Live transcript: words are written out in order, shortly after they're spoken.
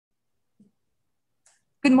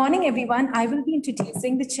Good morning, everyone. I will be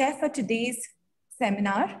introducing the chair for today's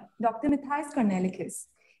seminar, Dr. Matthias Cornelicus.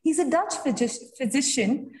 He's a Dutch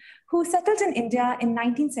physician who settled in India in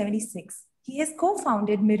 1976. He has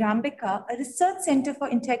co-founded Mirambika, a research center for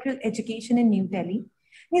integral education in New Delhi.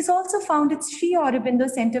 He's also founded Sri Aurobindo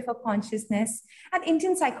Center for Consciousness and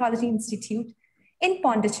Indian Psychology Institute in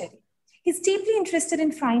Pondicherry. He's deeply interested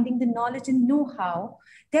in finding the knowledge and know-how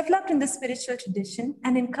developed in the spiritual tradition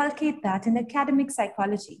and inculcate that in academic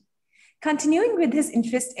psychology. Continuing with his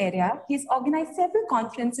interest area, he's organized several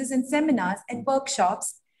conferences and seminars and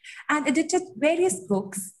workshops and edited various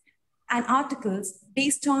books and articles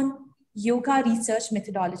based on yoga research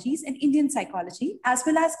methodologies and Indian psychology, as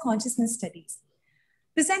well as consciousness studies.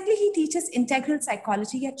 Presently, he teaches integral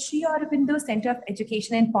psychology at Sri Aurobindo Center of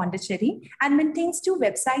Education in Pondicherry and maintains 2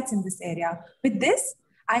 websites in this area. With this,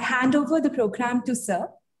 I hand over the program to Sir.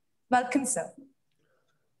 Welcome, sir.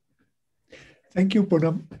 Thank you,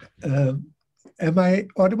 Poonam. Am I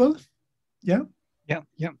audible? Yeah? Yeah.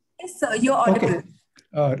 Yes, sir, you're audible.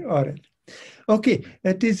 Okay. All right. Okay,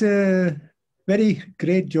 it is a very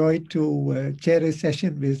great joy to chair a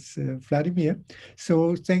session with Vladimir.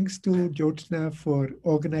 So thanks to Jyotsna for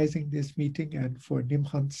organizing this meeting and for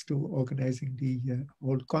NIMHANS to organizing the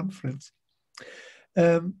whole conference.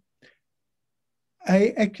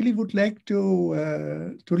 I actually would like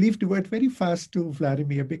to leave the word very fast to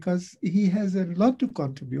Vladimir because he has a lot to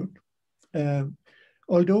contribute.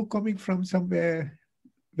 Although coming from somewhere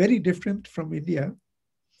very different from India,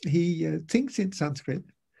 he thinks in Sanskrit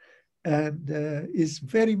and is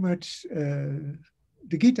very much, the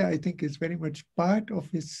Gita, I think, is very much part of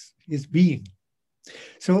his being.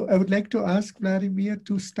 So I would like to ask Vladimir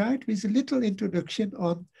to start with a little introduction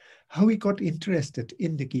on how he got interested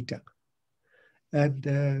in the Gita.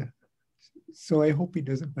 And so I hope he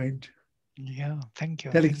doesn't mind. Yeah, thank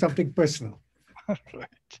you. Telling something personal. All right.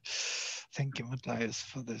 Thank you, Matthias,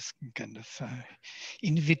 for this kind of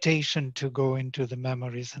invitation to go into the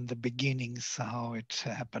memories and the beginnings, how it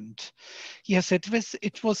happened. Yes,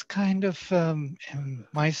 it was kind of,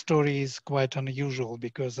 my story is quite unusual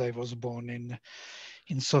because I was born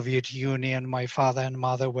in Soviet Union. My father and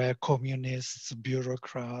mother were communists,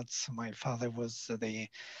 bureaucrats. My father was the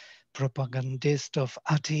propagandist of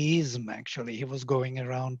atheism, actually. He was going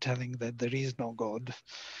around telling that there is no God.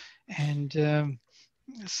 And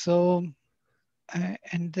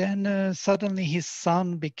and then suddenly his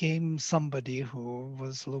son became somebody who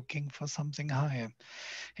was looking for something higher.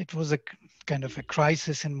 It was a kind of a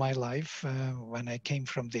crisis in my life when I came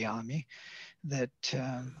from the army, that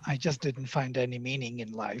I just didn't find any meaning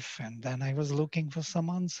in life. And then I was looking for some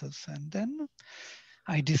answers. And then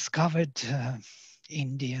I discovered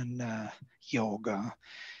Indian yoga.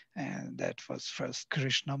 And that was first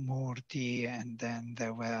Krishnamurti, and then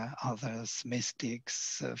there were others,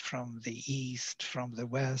 mystics from the East, from the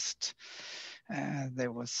West.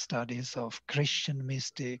 There was studies of Christian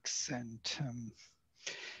mystics,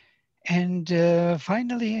 and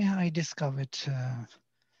finally I discovered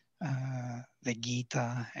the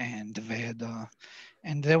Gita and Veda.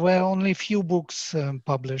 And there were only few books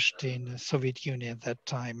published in the Soviet Union at that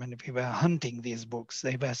time, and we were hunting these books.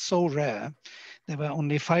 They were so rare. There were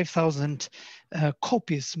only 5,000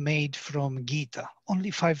 copies made from Gita, only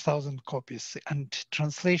 5,000 copies. And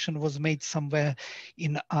translation was made somewhere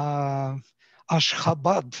in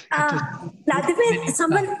Ashgabat. Vladimir,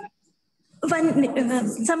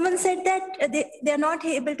 someone said that they're not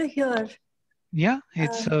able to hear. Yeah,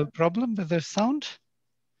 it's a problem with the sound.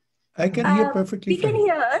 I can hear perfectly. We can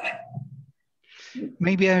hear.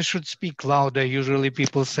 Maybe I should speak louder. Usually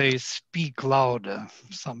people say speak louder.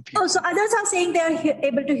 Some people. Oh, so others are saying they are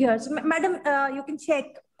able to hear. So, madam, you can check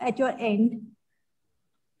at your end.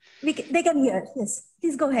 They can hear. Yes,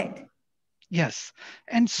 please go ahead. Yes,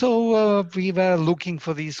 and so we were looking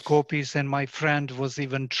for these copies, and my friend was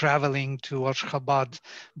even traveling to Ashgabat,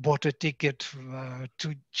 bought a ticket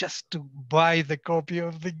to buy the copy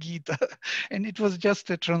of the Gita, and it was just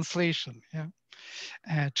a translation,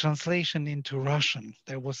 translation into Russian.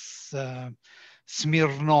 There was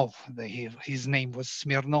Smirnov, his name was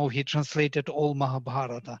Smirnov. He translated all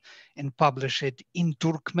Mahabharata and published it in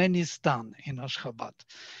Turkmenistan, in Ashgabat,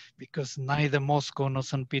 because neither Moscow nor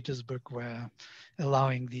St. Petersburg were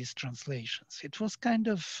allowing these translations. It was kind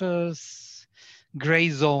of gray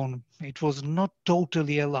zone. It was not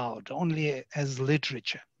totally allowed, only as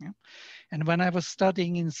literature. And when I was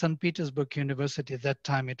studying in St. Petersburg University, at that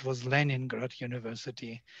time it was Leningrad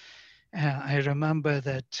University, I remember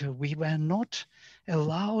that we were not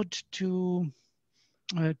allowed to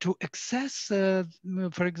access,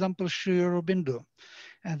 for example, Sri Aurobindo.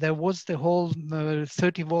 there was the whole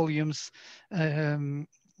 30 volumes in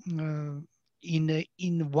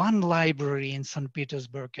one library in St.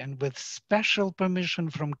 Petersburg, and with special permission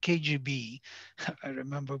from KGB. I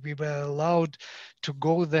remember we were allowed to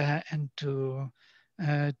go there and to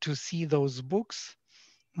see those books.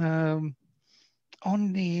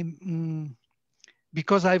 Only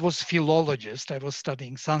because I was philologist, I was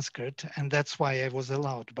studying Sanskrit, and that's why I was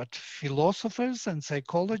allowed. But philosophers and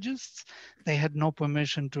psychologists, they had no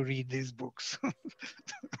permission to read these books.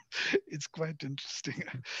 It's quite interesting.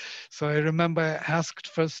 So I remember I asked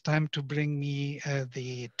first time to bring me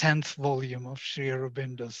the 10th volume of Sri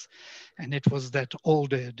Aurobindo's, and it was that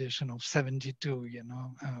older edition of 72, you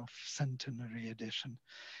know, of centenary edition.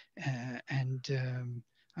 And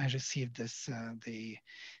I received this, the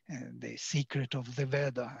Secret of the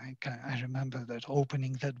Veda. I remember that,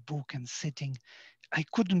 opening that book and sitting. I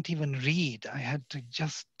couldn't even read. I had to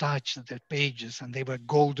just touch the pages, and they were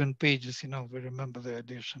golden pages, you know, we remember the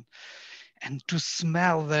edition. And to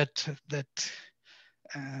smell the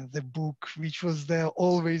book, which was there,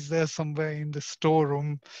 always there somewhere in the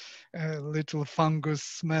storeroom, little fungus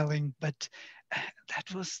smelling, but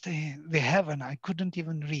that was the heaven. I couldn't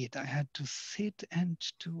even read. I had to sit and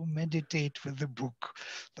to meditate with the book,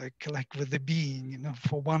 like with the being, you know,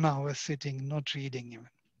 for 1 hour sitting, not reading even.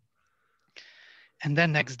 And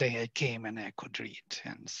then next day I came and I could read,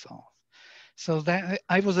 and so that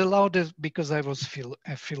I was allowed because I was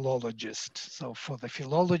a philologist. So for the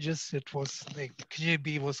philologists, it was, the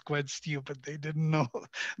KGB was quite stupid. They didn't know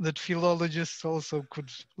that philologists also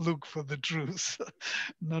could look for the truth,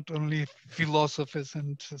 not only philosophers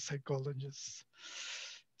and psychologists.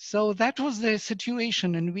 So that was the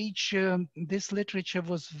situation in which this literature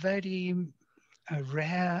was very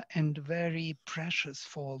rare and very precious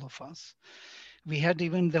for all of us. We had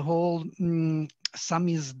even the whole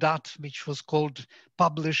samizdat, which was called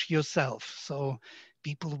publish yourself. So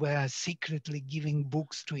people were secretly giving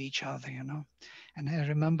books to each other, you know. And I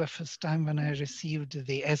remember first time when I received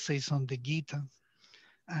the essays on the Gita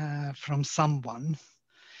from someone,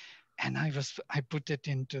 and I put it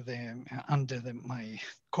into under my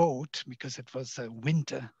coat because it was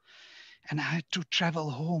winter. And I had to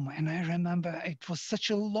travel home. And I remember it was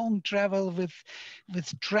such a long travel with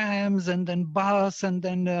trams and then bus and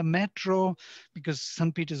then metro, because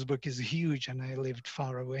St. Petersburg is huge and I lived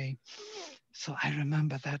far away. So I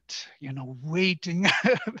remember that, you know, waiting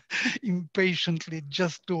impatiently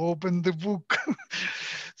just to open the book.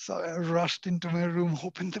 So I rushed into my room,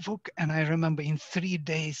 opened the book, and I remember in 3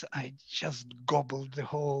 days, I just gobbled the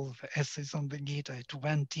whole essays on the Gita. It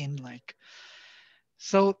went in like.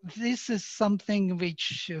 So this is something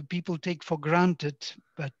which people take for granted,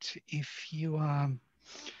 but if you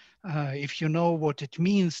know what it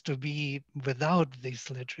means to be without this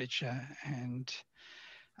literature and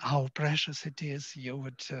how precious it is, you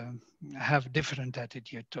would have different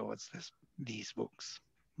attitude towards these books.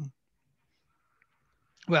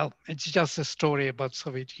 Well, it's just a story about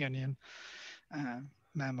Soviet Union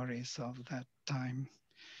memories of that time.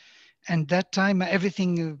 And that time,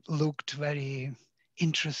 everything looked very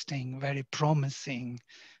interesting, very promising,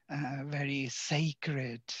 very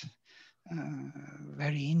sacred,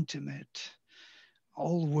 very intimate.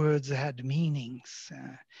 All words had meanings.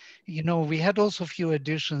 You know, we had also a few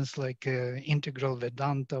editions, like Integral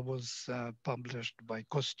Vedanta was published by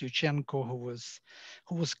Kostyuchenko,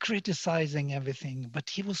 who was criticizing everything, but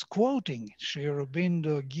he was quoting Sri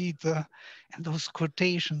Aurobindo, Gita, and those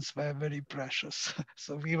quotations were very precious.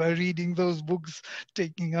 So we were reading those books,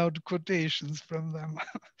 taking out quotations from them.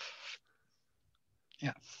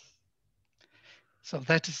 Yeah. So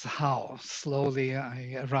that is how slowly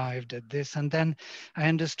I arrived at this. And then I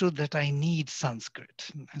understood that I need Sanskrit.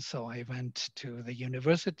 And so I went to the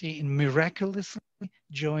university and miraculously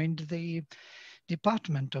joined the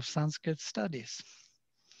Department of Sanskrit Studies.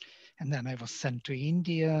 And then I was sent to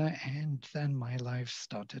India, and then my life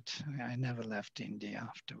started. I never left India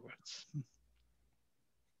afterwards.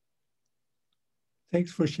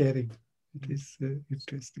 Thanks for sharing. It is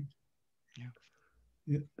interesting. Yeah.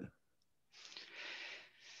 Yeah.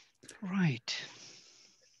 Right.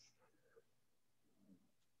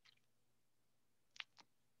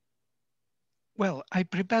 Well, I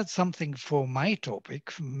prepared something for my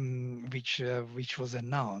topic, which was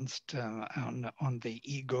announced on the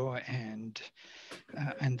ego and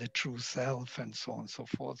the true self and so on and so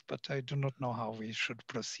forth. But I do not know how we should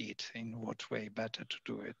proceed. In what way better to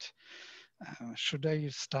do it? Should I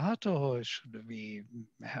start, or should we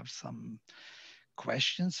have some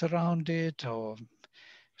questions around it, or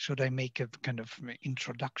should I make a kind of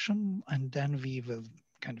introduction and then we will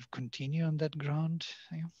kind of continue on that ground?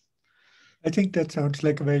 Yeah. I think that sounds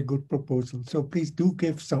like a very good proposal. So please do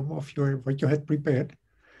give some of what you had prepared,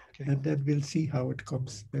 Okay. and then we'll see how it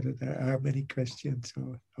comes, whether there are many questions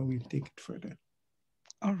or how we'll take it further.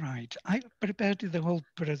 All right. I prepared the whole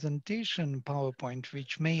presentation PowerPoint,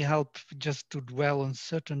 which may help just to dwell on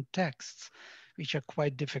certain texts, which are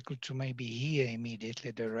quite difficult to maybe hear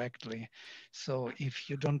immediately directly. So if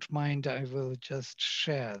you don't mind, I will just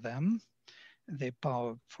share them, the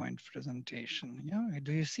PowerPoint presentation. Yeah,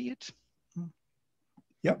 do you see it?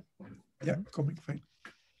 Yeah, yeah, coming fine.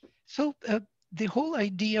 So the whole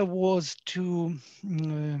idea was to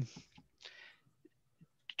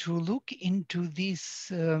look into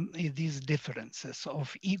these differences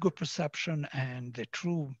of ego perception and the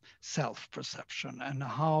true self-perception, and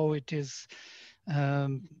how it is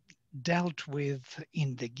dealt with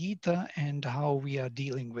in the Gita, and how we are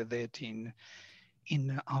dealing with it in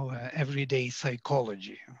our everyday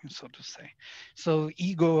psychology, so to say. So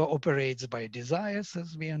ego operates by desires,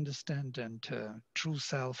 as we understand, and true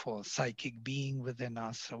self or psychic being within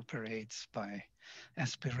us operates by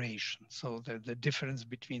aspiration. So the difference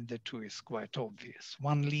between the two is quite obvious.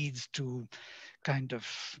 One leads to kind of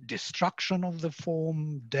destruction of the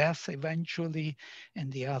form, death eventually,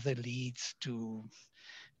 and the other leads to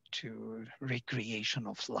recreation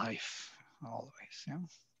of life always. Yeah.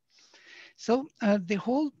 So the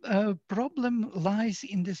whole problem lies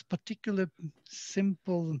in this particular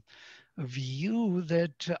simple view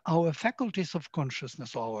that our faculties of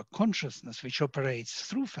consciousness, or our consciousness, which operates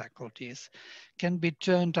through faculties, can be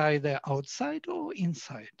turned either outside or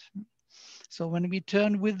inside. So when we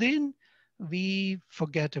turn within, we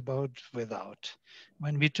forget about without.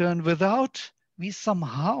 When we turn without, we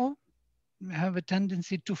somehow have a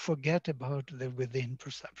tendency to forget about the within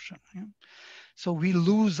perception. Yeah? So we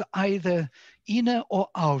lose either inner or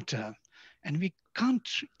outer, and we can't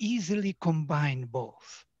easily combine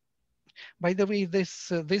both. By the way,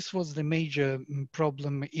 this was the major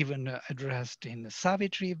problem even addressed in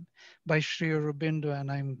Savitri by Sri Aurobindo,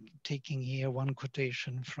 and I'm taking here one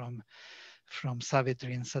quotation from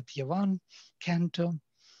Savitri in Satyavan Canto,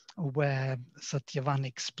 where Satyavan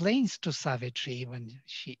explains to Savitri when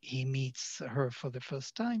he meets her for the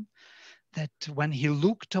first time, that when he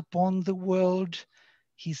looked upon the world,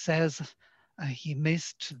 he says, he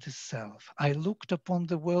missed the self. I looked upon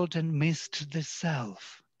the world and missed the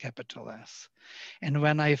self, capital S. And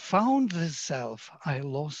when I found the self, I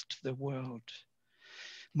lost the world.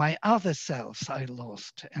 My other selves I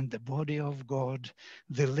lost, and the body of God,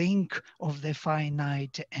 the link of the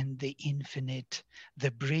finite and the infinite,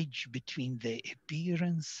 the bridge between the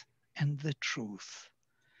appearance and the truth,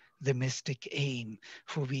 the mystic aim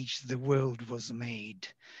for which the world was made,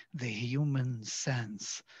 the human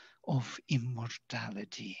sense of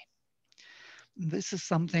immortality. This is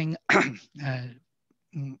something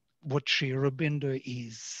what Sri Aurobindo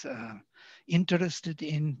is interested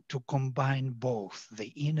in, to combine both the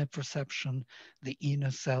inner perception, the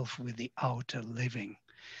inner self, with the outer living,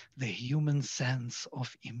 the human sense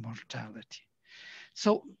of immortality.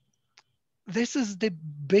 So this is the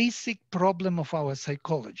basic problem of our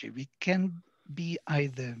psychology. We can be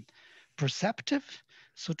either perceptive,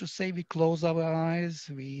 so to say, we close our eyes,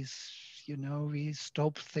 we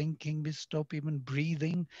stop thinking, we stop even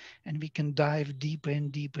breathing, and we can dive deeper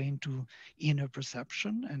and deeper into inner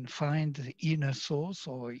perception and find the inner source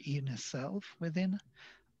or inner self within.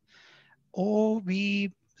 Or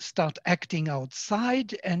we start acting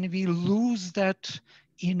outside and we lose that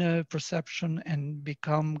inner perception and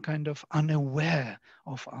become kind of unaware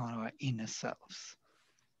of our inner selves.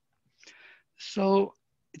 So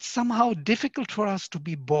it's somehow difficult for us to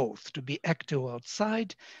be both, to be active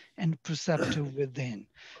outside and perceptive within.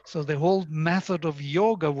 So the whole method of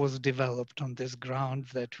yoga was developed on this ground,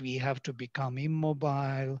 that we have to become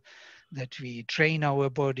immobile, that we train our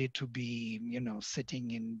body to be,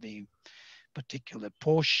 sitting in the particular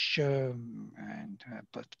posture and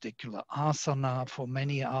a particular asana for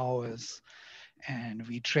many hours. And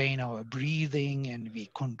we train our breathing and we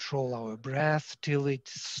control our breath till it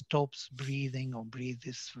stops breathing or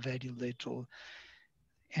breathes very little.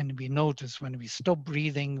 And we notice when we stop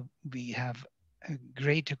breathing, we have a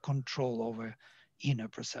greater control over inner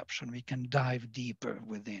perception. We can dive deeper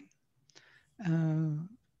within.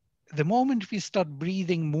 The moment we start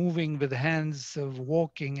breathing, moving with hands,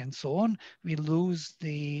 walking and so on, we lose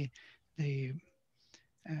the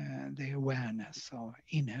awareness or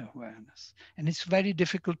inner awareness. And it's very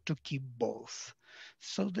difficult to keep both.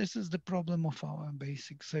 So this is the problem of our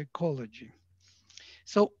basic psychology.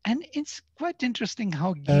 So, and it's quite interesting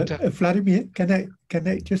how Gita... Vladimir, can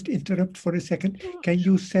I just interrupt for a second? Can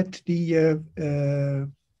you set the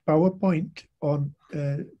PowerPoint on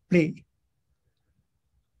play?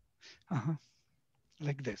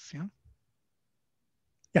 Like this, yeah?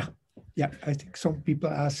 Yeah, yeah. I think some people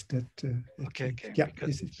asked that. Okay, yeah, because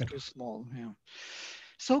this is it's better. too small, yeah.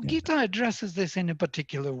 So Yeah. Gita addresses this in a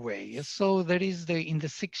particular way. So there is in the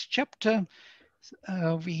 6th chapter,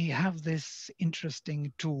 we have this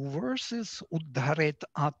interesting 2 verses. Uddharet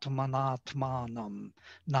atmanatmanam,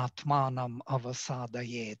 natmanam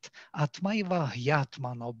avasadayet, atmaiva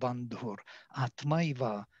hyatmano bandhur,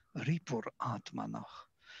 atmaiva ripur atmanach.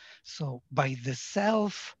 So by the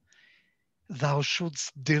self, thou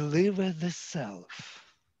shouldst deliver the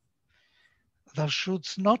self. Thou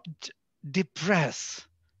shouldst not depress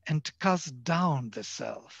and cast down the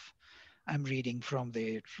self. I'm reading from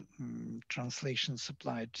the translation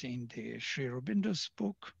supplied in the Sri Aurobindo's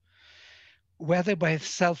book. Whether by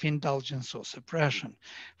self-indulgence or suppression,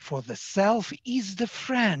 for the self is the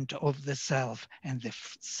friend of the self and the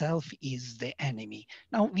self is the enemy.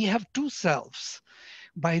 Now we have 2 selves.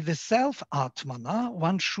 By the self atmana,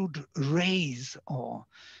 one should raise or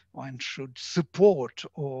one should support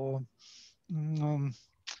or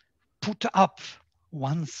put up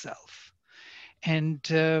oneself.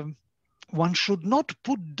 And one should not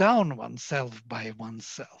put down oneself by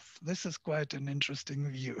oneself. This is quite an interesting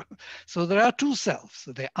view. So there are 2 selves,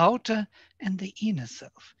 the outer and the inner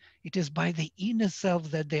self. It is by the inner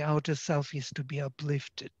self that the outer self is to be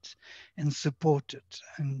uplifted and supported.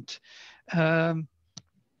 And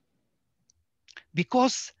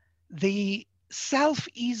because the self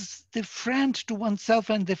is the friend to oneself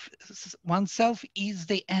and oneself is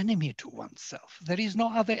the enemy to oneself. There is no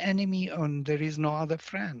other enemy and there is no other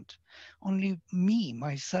friend, only me,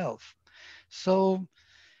 myself. So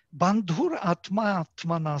bandhur atma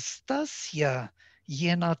atmanastasya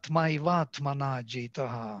yenatmaiva atmana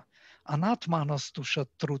jitaha anatmanastu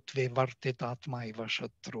shatrutve vartitatmaiva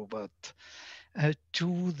shatruvat.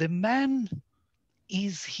 To the man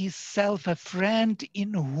is his self a friend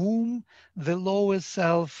in whom the lower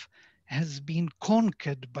self has been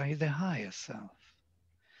conquered by the higher self.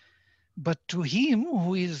 But to him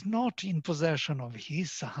who is not in possession of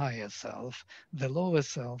his higher self, the lower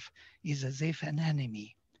self is as if an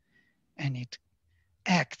enemy, and it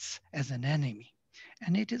acts as an enemy.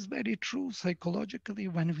 And it is very true psychologically,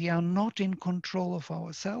 when we are not in control of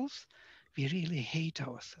ourselves, we really hate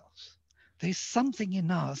ourselves. There's something in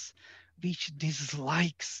us which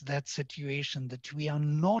dislikes that situation, that we are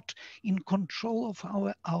not in control of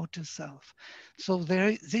our outer self. So there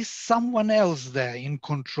is someone else there in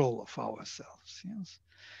control of ourselves. Yes?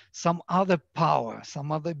 Some other power,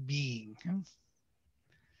 some other being. Yes?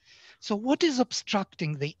 So what is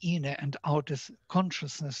obstructing the inner and outer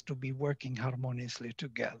consciousness to be working harmoniously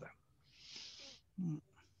together?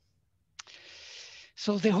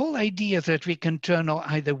 So the whole idea that we can turn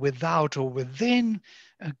either without or within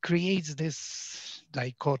creates this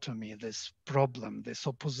dichotomy, this problem, this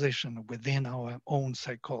opposition within our own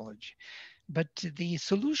psychology. But the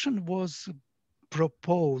solution was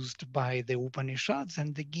proposed by the Upanishads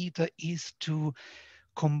and the Gita is to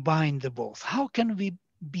combine the both. How can we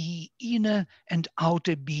be inner and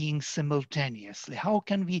outer being simultaneously? How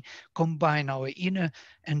can we combine our inner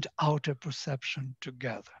and outer perception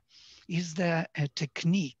together? Is there a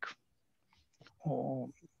technique or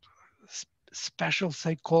special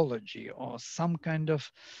psychology or some kind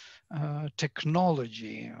of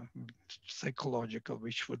technology, psychological,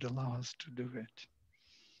 which would allow us to do it?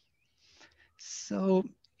 So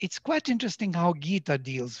it's quite interesting how Gita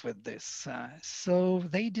deals with this. So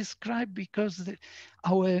they describe, because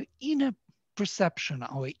our inner perception,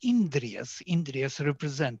 our indriyas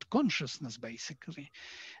represent consciousness basically.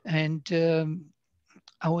 And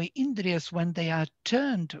our indriyas, when they are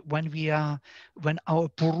turned, when our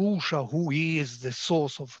purusha, who is the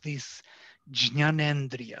source of these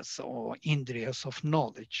jnanendriyas or indriyas of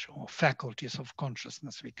knowledge or faculties of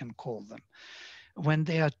consciousness, we can call them, when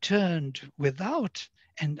they are turned without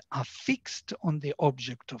and are fixed on the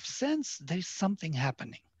object of sense, there's something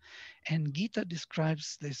happening. And Gita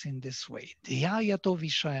describes this in this way. Dhyayato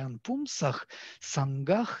vishayan pumsach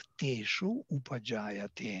sangach teshu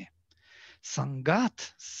upajayate.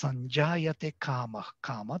 Sangat sanjayate kamah,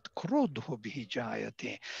 kamat krodho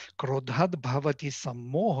bhijayate. Krodhat bhavati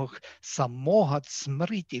sammoh, sammohat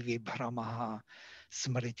smriti vibhramaha.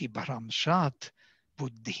 Smriti bhramshat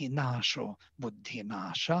buddhinasho,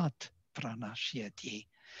 buddhinashat pranashyati.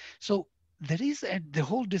 So there is the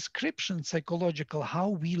whole description, psychological, how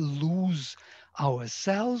we lose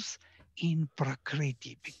ourselves in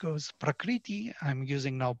Prakriti, because Prakriti, I'm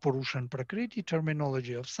using now Purusha and Prakriti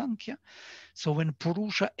terminology of Sankhya. So when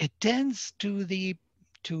Purusha attends to the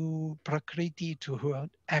to Prakriti, to her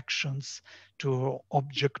actions, to her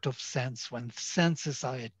object of sense. When senses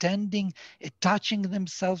are attaching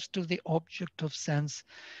themselves to the object of sense,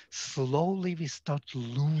 slowly we start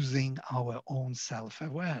losing our own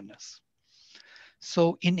self-awareness.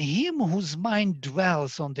 So in him whose mind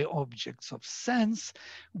dwells on the objects of sense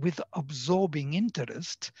with absorbing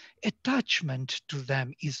interest, attachment to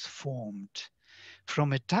them is formed.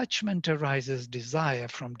 From attachment arises desire.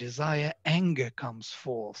 From desire, anger comes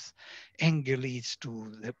forth. Anger leads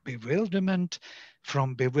to the bewilderment.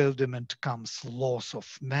 From bewilderment comes loss of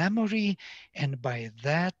memory. And by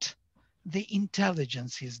that, the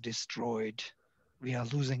intelligence is destroyed. We are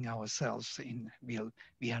losing ourselves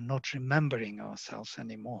we are not remembering ourselves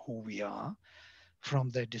anymore who we are. From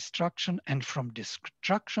the destruction and from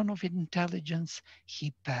destruction of intelligence,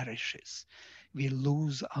 he perishes. We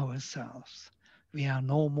lose ourselves. We are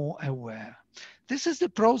no more aware. This is the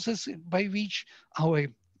process by which our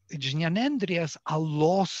jnanendriyas are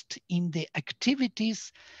lost in the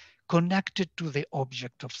activities connected to the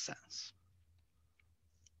object of sense.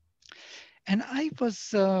 And I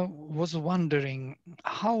was wondering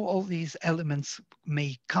how all these elements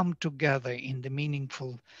may come together in the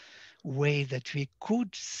meaningful way that we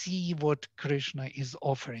could see what Krishna is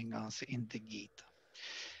offering us in the Gita.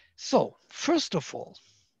 So, first of all,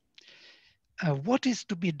 what is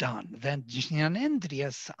to be done? Then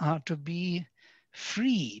jnanendriyas are to be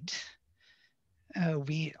freed.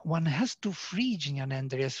 One has to free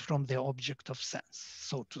jnanendriyas from the object of sense,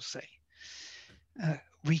 so to say,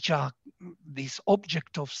 which are these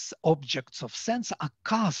objects of sense are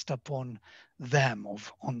cast upon them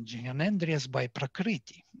on jnanendriyas by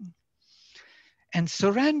Prakriti, and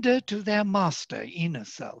surrender to their master, inner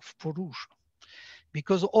self, Purusha.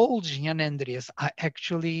 Because all jnanendriyas are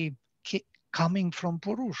actually coming from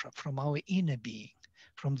Purusha, from our inner being,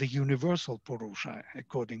 from the universal Purusha,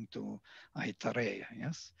 according to Aitareya,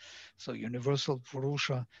 yes? So universal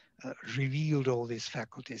Purusha revealed all these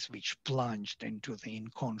faculties which plunged into the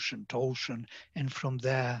inconscient ocean, and from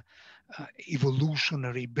there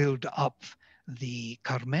evolutionary build up the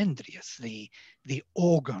karmendriyas, the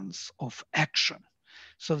organs of action.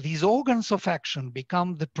 So these organs of action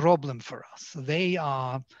become the problem for us. They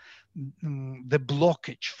are the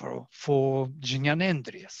blockage for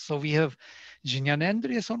jnanendriyas. So we have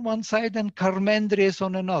jnanendriyas on one side and karmendriyas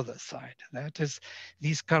on another side. That is,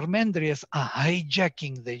 these karmendriyas are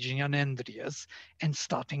hijacking the jnanendriyas and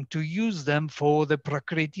starting to use them for the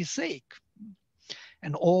Prakriti's sake.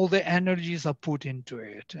 And all the energies are put into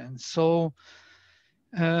it. And so,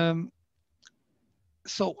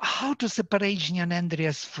 so how to separate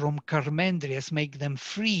jnanendriyas from karmendriyas, make them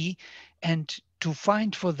free, and to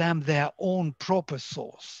find for them their own proper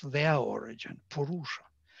source, their origin, Purusha.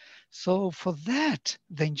 So for that,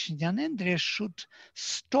 the jnanendriyas should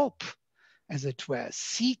stop, as it were,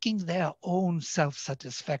 seeking their own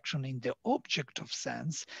self-satisfaction in the object of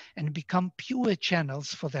sense and become pure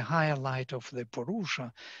channels for the higher light of the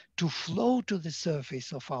Purusha to flow to the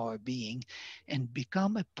surface of our being and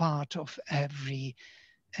become a part of every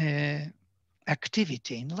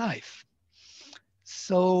activity in life.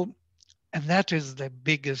 So, and that is the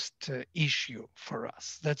biggest issue for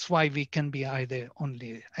us. That's why we can be either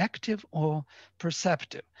only active or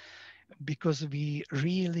perceptive, because we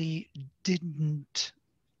really didn't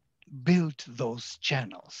build those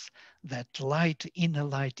channels. That light, inner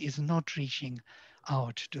light, is not reaching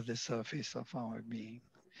out to the surface of our being.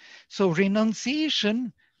 So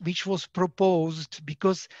renunciation, which was proposed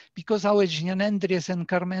because our jnanendriyas and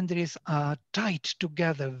karmendriyas are tied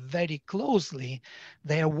together very closely,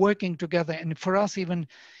 they are working together. And for us even,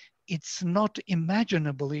 it's not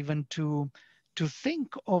imaginable even to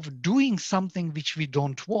think of doing something which we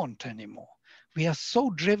don't want anymore. We are so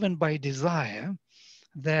driven by desire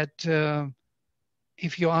that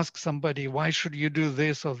if you ask somebody, why should you do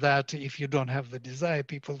this or that, if you don't have the desire,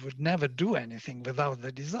 people would never do anything without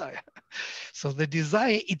the desire. So the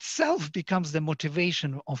desire itself becomes the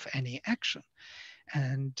motivation of any action.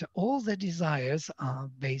 And all the desires are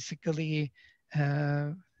basically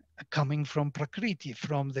coming from Prakriti,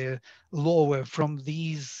 from the lower, from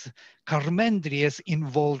these karmendriyas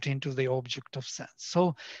involved into the object of sense.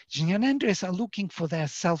 So jnanendriyas are looking for their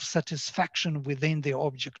self-satisfaction within the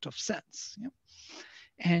object of sense. Yeah?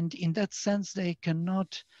 And in that sense, they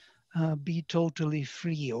cannot be totally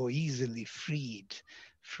free or easily freed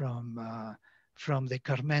from from the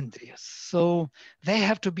karmendriyas. So they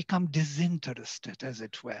have to become disinterested, as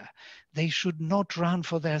it were. They should not run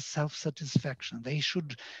for their self-satisfaction. They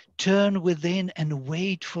should turn within and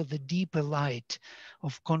wait for the deeper light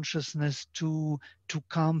of consciousness to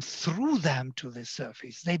come through them to the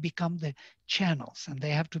surface. They become the channels, and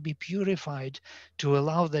they have to be purified to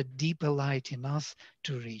allow that deeper light in us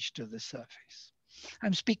to reach to the surface.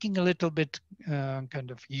 I'm speaking a little bit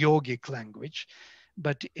kind of yogic language,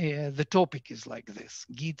 but the topic is like this.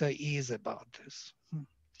 Gita is about this.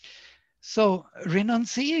 So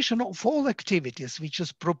renunciation of all activities which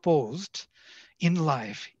is proposed in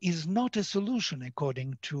life is not a solution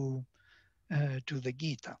according to the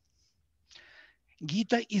Gita.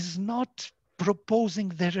 Gita is not proposing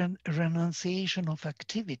the renunciation of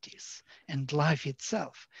activities and life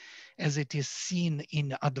itself, as it is seen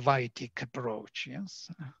in Advaitic approach,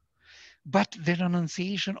 yes? But the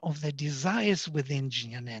renunciation of the desires within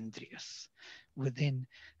Jnanendriyas, within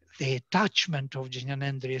the attachment of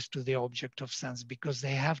Jnanendriyas to the object of sense, because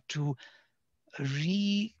they have to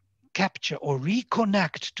recapture or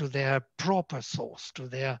reconnect to their proper source, to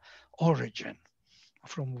their origin,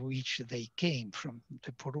 from which they came, from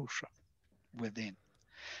the Purusha within.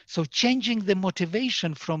 So changing the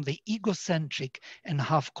motivation from the egocentric and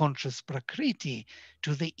half-conscious Prakriti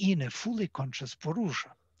to the inner, fully conscious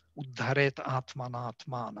Purusha. Uddharet atmana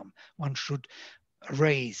atmanam. One should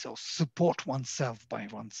raise or support oneself by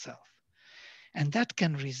oneself. And that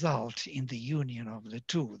can result in the union of the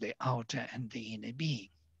two, the outer and the inner being.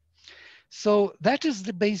 So that is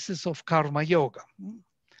the basis of karma yoga.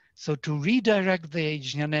 So to redirect the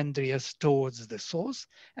Jnanendriyas towards the source.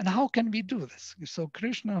 And how can we do this? So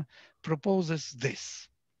Krishna proposes this.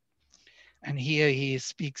 And here he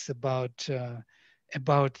speaks about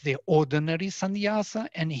the ordinary sannyasa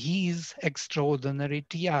and his extraordinary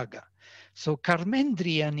tyaga. So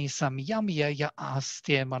karmendriyani samyamya ya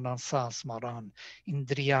aste manasa smaran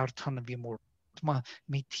indriyarthan vimurtma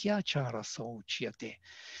mithyachara sauchyate.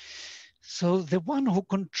 So the one who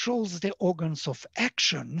controls the organs of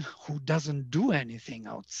action, who doesn't do anything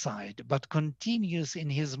outside, but continues in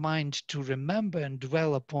his mind to remember and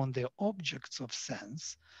dwell upon the objects of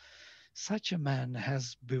sense, such a man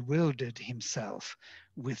has bewildered himself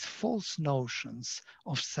with false notions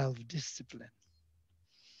of self-discipline.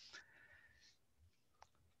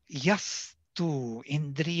 Yastu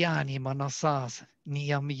indriyani manasas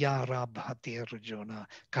niyamyarabhati arjuna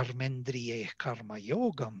karmendriye karma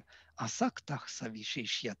yogam asaktah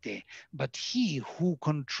savishishyate. But he who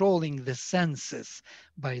controlling the senses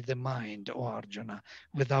by the mind, O Arjuna,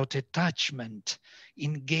 without attachment,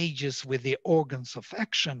 engages with the organs of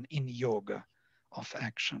action in yoga of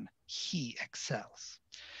action, he excels.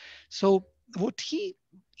 So what he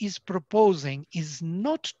is proposing is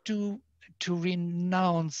not to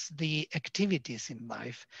renounce the activities in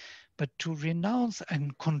life, but to renounce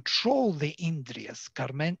and control the indriyas,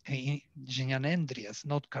 jnanendriyas,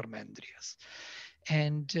 not karmendriyas,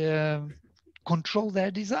 and control their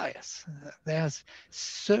desires, their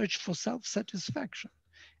search for self-satisfaction.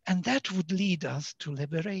 And that would lead us to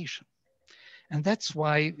liberation. And that's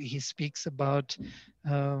why he speaks about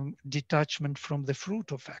detachment from the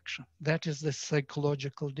fruit of action. That is the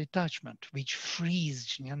psychological detachment, which frees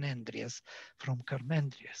jnanendriyas from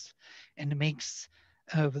karmendriyas and makes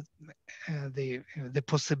the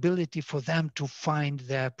possibility for them to find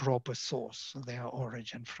their proper source, their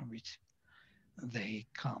origin from which they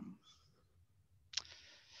come.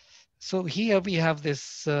 So here we have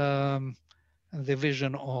this, the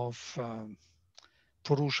vision of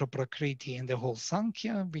Purusha Prakriti and the whole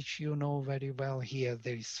Sankhya, which you know very well. Here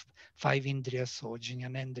there is 5 indriyas or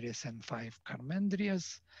jnanendriyas and 5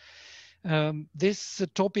 karmendriyas. This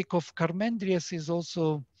topic of karmendriyas is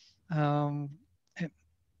also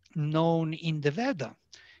known in the Veda,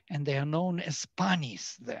 and they are known as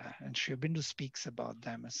panis there. And Sri Aurobindo speaks about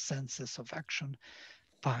them as senses of action,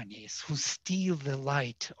 panis, who steal the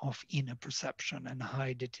light of inner perception and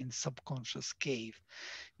hide it in subconscious cave.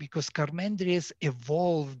 Because karmendriyas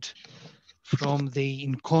evolved from the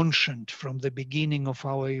inconscient, from the beginning of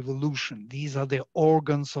our evolution. These are the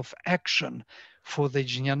organs of action for the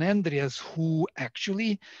jnanendriyas, who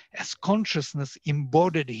actually, as consciousness,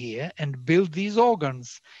 embodied here and built these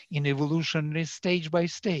organs in evolutionary stage by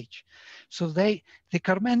stage. So the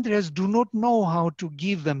karmendriyas do not know how to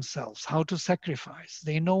give themselves, how to sacrifice.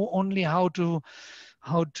 They know only how to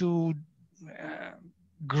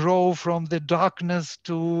grow from the darkness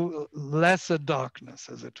to lesser darkness,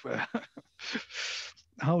 as it were.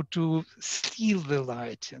 How to steal the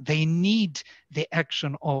light. They need the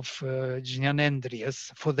action of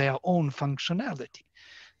jnanendriyas for their own functionality.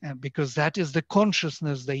 because that is the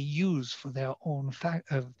consciousness they use for their own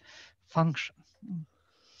function.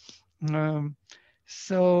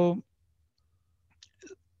 So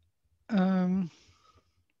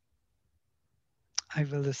I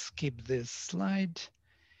will skip this slide.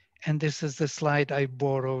 And this is the slide I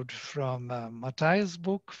borrowed from Matthias'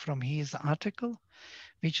 book, from his article,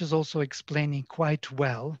 which is also explaining quite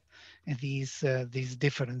well these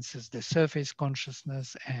differences, the surface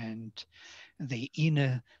consciousness and the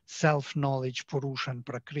inner self-knowledge, Purusha and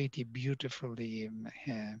Prakriti, beautifully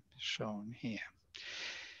shown here.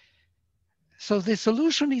 So the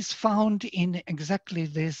solution is found in exactly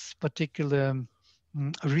this particular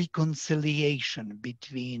reconciliation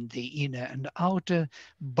between the inner and outer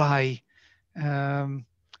by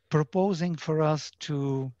proposing for us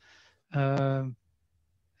to uh,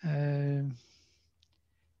 uh,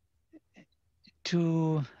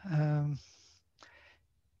 to um,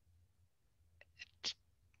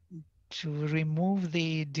 to remove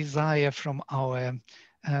the desire from our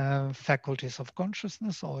faculties of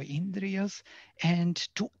consciousness or indriyas, and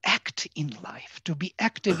to act in life, to be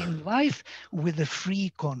active in life with a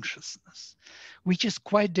free consciousness, which is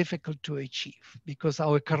quite difficult to achieve because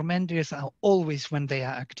our karmendriyas are always, when they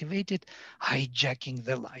are activated, hijacking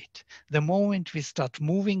the light. The moment we start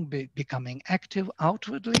moving, becoming active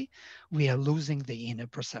outwardly, we are losing the inner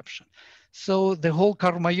perception. So the whole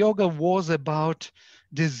karma yoga was about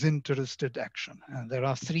disinterested action. And there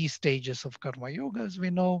are 3 stages of karma yoga, as we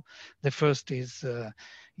know. The first is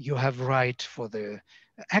you have right for the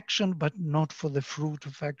action, but not for the fruit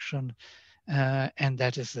of action. And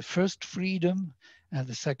that is the first freedom.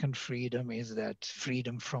 The second freedom is that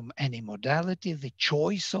freedom from any modality, the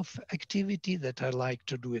choice of activity, that I like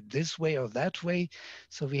to do it this way or that way.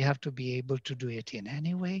 So we have to be able to do it in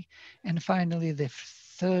any way. And finally, the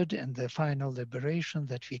third and the final liberation,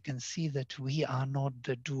 that we can see that we are not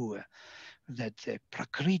the doer, that the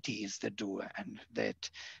Prakriti is the doer, and that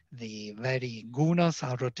the very gunas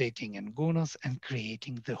are rotating in gunas and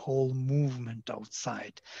creating the whole movement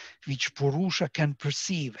outside, which Purusha can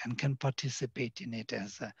perceive and can participate in it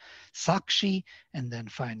as a Sakshi, and then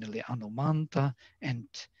finally Anumanta, and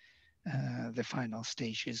the final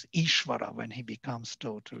stage is Ishvara, when he becomes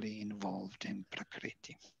totally involved in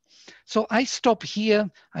Prakriti. So I stop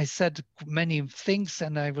here. I said many things,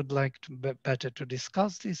 and I would like to better to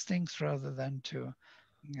discuss these things rather than to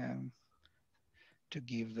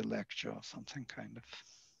give the lecture or something kind of.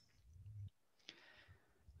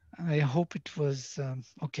 I hope it was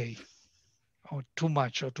okay, or too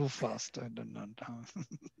much or too fast. I don't know.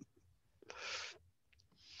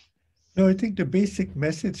 No, I think the basic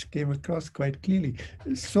message came across quite clearly.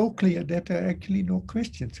 It's so clear that there are actually no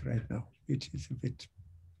questions right now, which is a bit.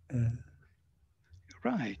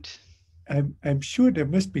 Right. I'm sure there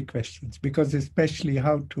must be questions, because especially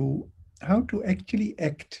how to actually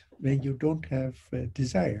act when you don't have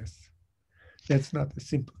desires. That's not a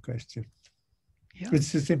simple question. Yeah.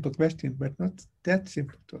 It's a simple question, but not that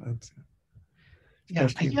simple to answer,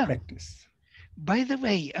 especially in practice. By the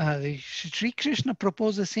way, Sri Krishna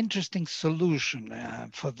proposes interesting solution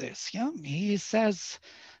for this. Yeah, he says,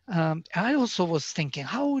 I also was thinking,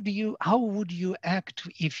 how would you act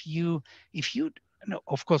if you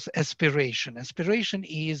of course, aspiration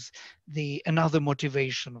is another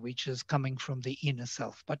motivation which is coming from the inner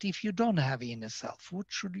self. But if you don't have inner self, what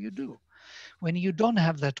should you do when you don't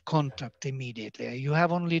have that contact immediately? You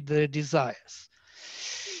have only the desires.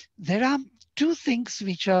 There are 2 things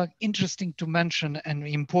which are interesting to mention and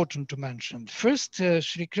important to mention. First,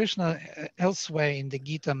 Sri Krishna elsewhere in the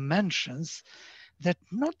Gita mentions that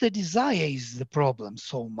not the desire is the problem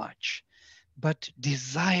so much, but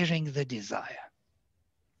desiring the desire.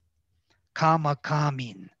 Kama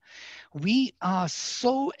kamin. We are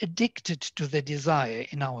so addicted to the desire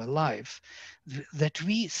in our life that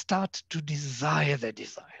we start to desire the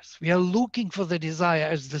desires. We are looking for the desire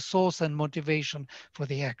as the source and motivation for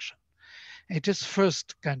the action. It is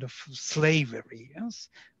first kind of slavery. Yes,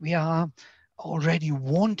 we are already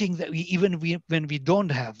wanting that. When we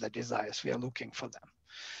don't have the desires, we are looking for them.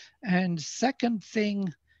 And second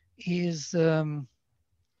thing is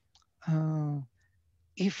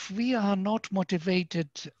if we are not motivated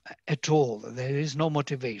at all, there is no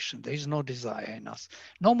motivation, there is no desire in us.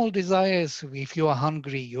 Normal desire is, if you are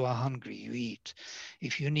hungry, you eat.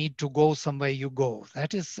 If you need to go somewhere, you go.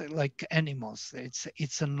 That is like animals.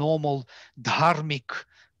 It's a normal dharmic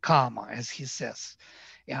karma, as he says.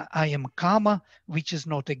 Yeah, I am karma, which is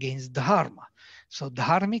not against dharma. So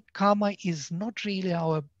dharmic karma is not really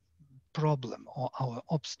our problem or our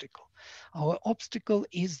obstacle. Our obstacle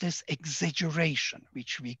is this exaggeration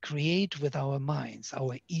which we create with our minds,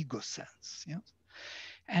 our ego sense. Yeah?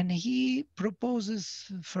 And he proposes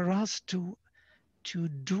for us to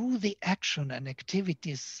do the action and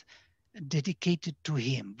activities dedicated to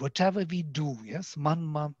him, whatever we do. Yes,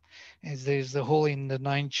 manma, as there's the whole in the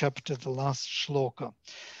 9th chapter, the last shloka.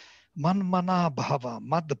 Manmana bhava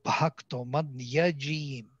mad bhakto mad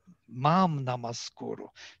yaji mam namaskuru.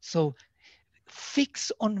 So fix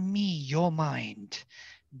on me your mind,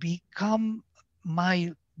 become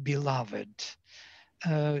my beloved,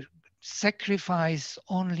 sacrifice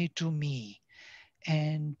only to me,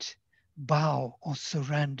 and bow or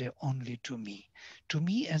surrender only to me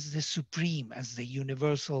as the supreme, as the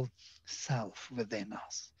universal self within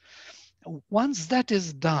us. Once that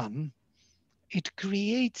is done, it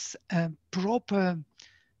creates a proper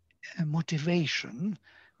motivation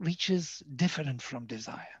which is different from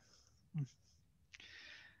desire.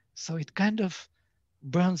 So it kind of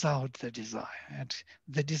burns out the desire, and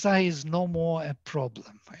the desire is no more a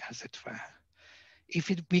problem, as it were. If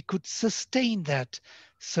we could sustain that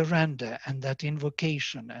surrender and that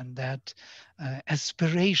invocation and that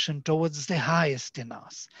aspiration towards the highest in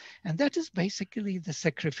us, and that is basically the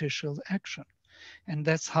sacrificial action. And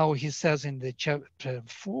that's how he says in the chapter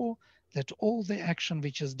 4 that all the action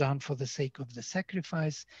which is done for the sake of the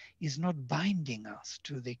sacrifice is not binding us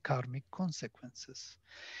to the karmic consequences.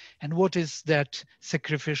 And what is that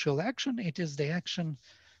sacrificial action? It is the action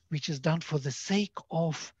which is done for the sake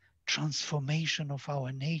of transformation of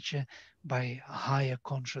our nature by a higher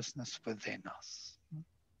consciousness within us.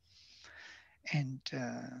 And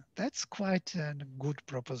that's quite a good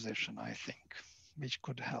proposition, I think, which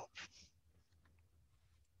could help.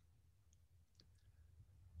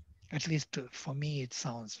 At least for me, it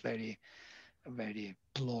sounds very, very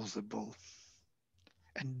plausible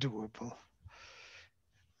and doable.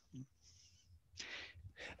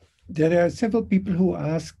 There are several people who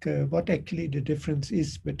ask what actually the difference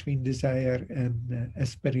is between desire and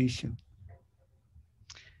aspiration.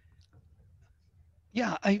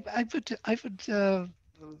 Yeah, I would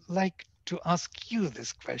like to ask you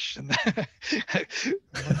this question.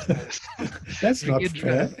 That's not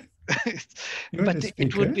fair. You're But the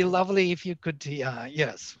it would speaker. be lovely if you could,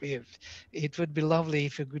 yes, it would be lovely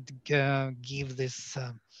if you could give this.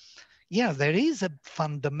 Yeah, there is a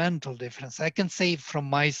fundamental difference. I can say from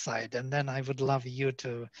my side, and then I would love you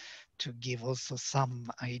to give also some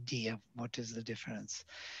idea of what is the difference.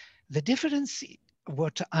 The difference,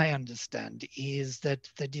 what I understand, is that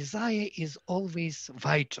the desire is always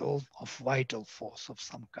vital, of vital force of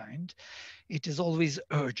some kind. It is always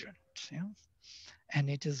urgent, yeah? And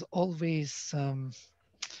it is always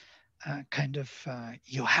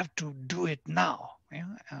you have to do it now.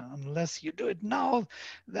 Yeah? Unless you do it now,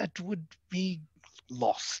 that would be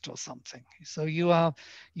lost or something. So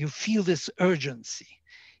you feel this urgency.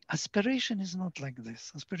 Aspiration is not like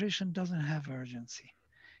this. Aspiration doesn't have urgency.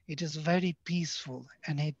 It is very peaceful,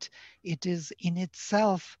 and it is in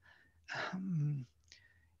itself um,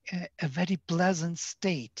 a very pleasant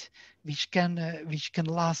state, which can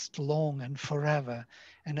last long and forever.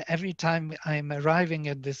 And every time I'm arriving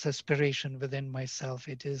at this aspiration within myself,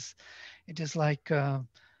 it is like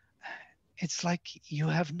it's like you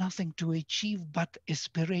have nothing to achieve, but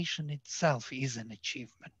aspiration itself is an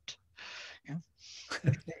achievement. Yeah?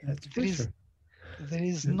 That's there for is sure. there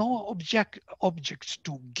is Yeah. no object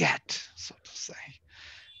to get, so to say,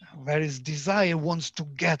 whereas desire wants to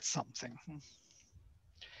get something.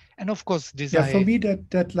 And of course, Yeah, for desire. me,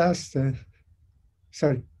 that last,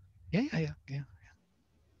 sorry. Yeah.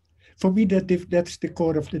 For me, that's the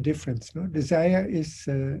core of the difference. No? Desire is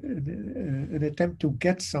an attempt to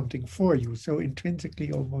get something for you. So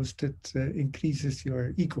intrinsically, almost it increases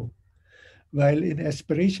your ego. While in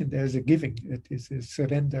aspiration, there's a giving. It is a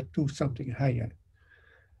surrender to something higher.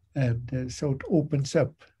 And so it opens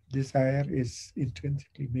up. Desire is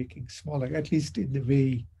intrinsically making smaller, at least in the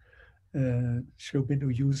way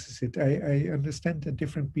Shobinu uses it. I understand that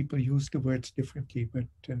different people use the words differently, but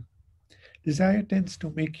desire tends to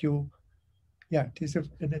make you, it is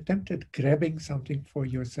an attempt at grabbing something for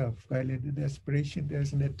yourself, while in an aspiration,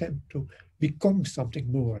 there's an attempt to become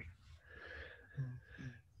something more.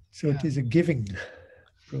 So it is a giving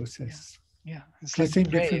process. Yeah. It's The like same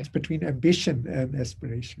prayer. difference between ambition and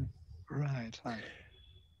aspiration. Right.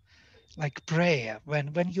 Like prayer.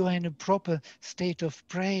 When you are in a proper state of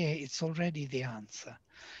prayer, it's already the answer.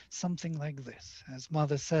 Something like this. As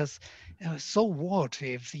Mother says, so what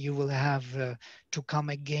if you will have to come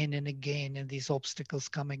again and again, and these obstacles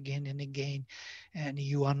come again and again, and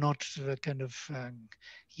you are not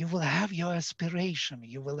you will have your aspiration.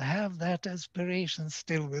 You will have that aspiration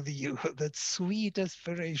still with you, that sweet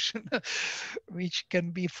aspiration, which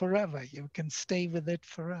can be forever. You can stay with it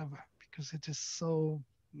forever because it is so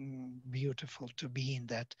beautiful to be in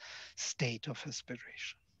that state of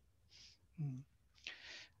aspiration.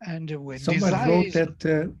 And with Someone desire wrote is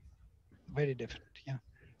that. very different. Yeah.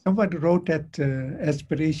 Someone wrote that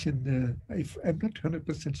aspiration. If I'm not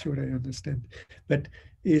 100% sure I understand, but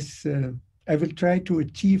is I will try to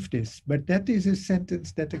achieve this. But that is a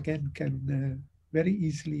sentence that again can very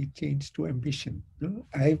easily change to ambition. No,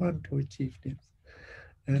 I want to achieve this.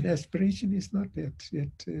 And aspiration is not that.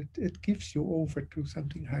 It gives you over to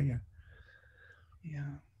something higher.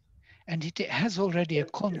 Yeah. And it has already a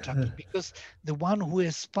contact, because the one who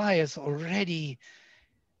aspires already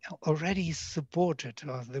is supported.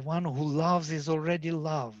 The one who loves is already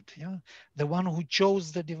loved. Yeah, the one who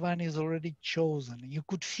chose the divine is already chosen. You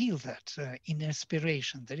could feel that in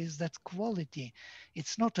aspiration. There is that quality.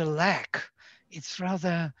 It's not a lack. It's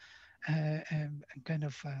rather a kind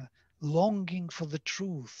of longing for the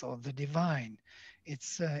truth or the divine.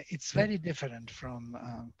 It's very different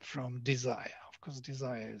from desire. Of course,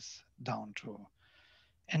 desire is down to,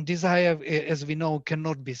 and desire, as we know,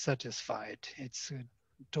 cannot be satisfied. It's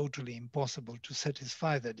totally impossible to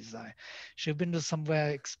satisfy the desire. Sri Aurobindo somewhere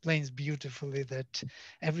explains beautifully that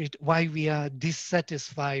why we are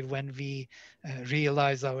dissatisfied when we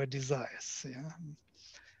realize our desires. Yeah?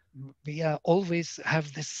 We are always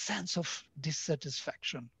have this sense of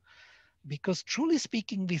dissatisfaction, because truly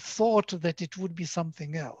speaking, we thought that it would be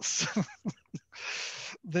something else,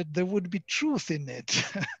 that there would be truth in it,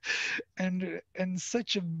 and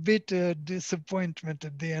such a bitter disappointment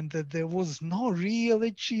at the end that there was no real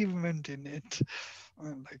achievement in it.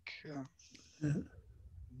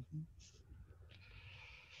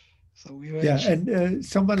 So we were. Yeah, and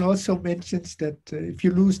someone also mentions that if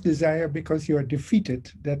you lose desire because you are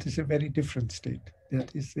defeated, that is a very different state.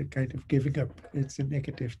 That is a kind of giving up. It's a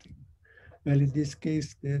negative thing. Well, in this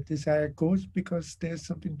case, the desire goes because there's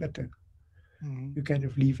something better. You kind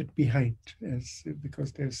of leave it behind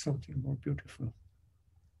because there's something more beautiful.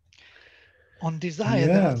 On desire,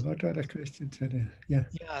 yeah. What other questions are there? Yeah.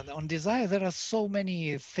 On desire, there are so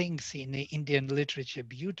many things in the Indian literature,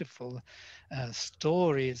 beautiful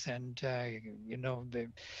stories, and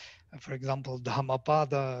for example,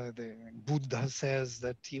 Dhammapada, the Buddha says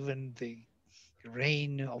that even the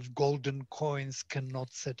rain of golden coins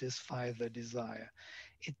cannot satisfy the desire.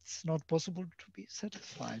 It's not possible to be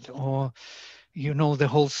satisfied. Or, the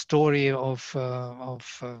whole story of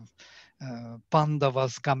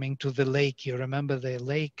Pandavas coming to the lake. You remember the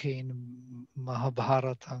lake in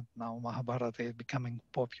Mahabharata? Now Mahabharata is becoming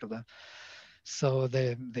popular. So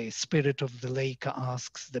the spirit of the lake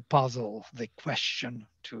asks the puzzle, the question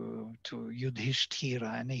to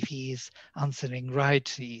Yudhishthira, and if he is answering right,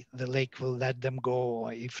 the lake will let them go,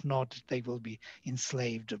 or if not, they will be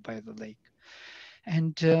enslaved by the lake.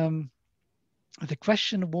 And the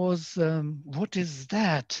question was, what is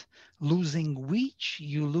that? Losing which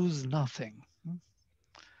you lose nothing.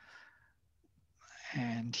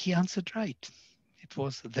 And he answered right. It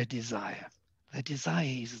was the desire. The desire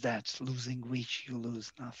is that, losing which you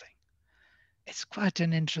lose nothing. It's quite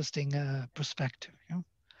an interesting perspective.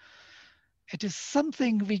 It is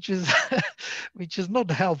something which is which is not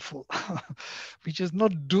helpful, which is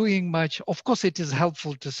not doing much. Of course, it is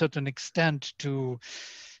helpful to a certain extent to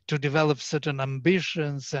develop certain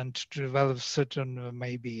ambitions and to develop certain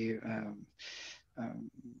maybe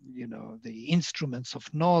the instruments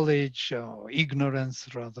of knowledge or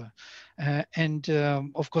ignorance rather, and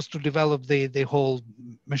of course to develop the whole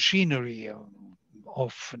machinery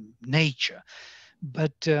of nature.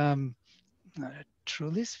 But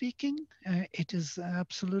truly speaking, it is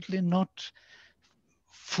absolutely not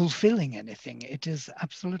fulfilling anything. It is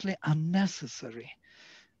absolutely unnecessary.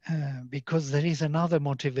 Because there is another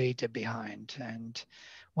motivator behind, and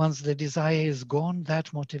once the desire is gone, that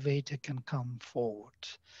motivator can come forward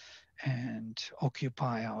and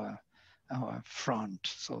occupy our front,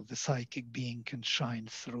 so the psychic being can shine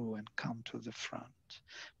through and come to the front.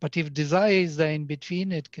 But if desire is there in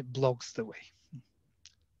between, it blocks the way.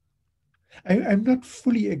 I'm not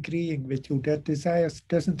fully agreeing with you that desire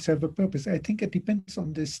doesn't serve a purpose. I think it depends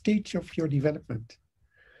on the stage of your development.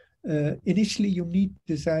 Initially, you need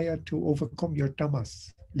desire to overcome your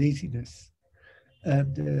tamas, laziness.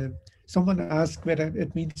 And someone asked whether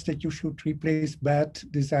it means that you should replace bad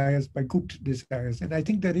desires by good desires. And I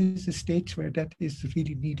think there is a stage where that is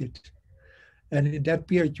really needed. And in that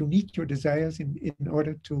period, you need your desires in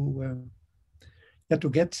order to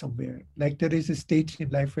get somewhere. Like there is a stage in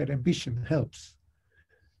life where ambition helps.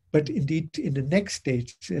 But indeed, in the next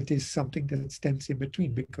stage, it is something that stands in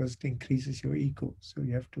between because it increases your ego. So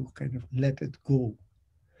you have to kind of let it go.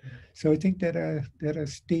 So I think there are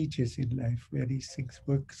stages in life where these things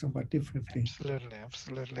work somewhat differently. Absolutely,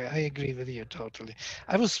 absolutely. I agree with you totally.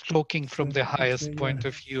 I was talking from So the that's where highest you point are.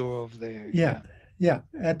 of view of the, Yeah, yeah.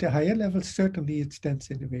 At a higher level, certainly it stands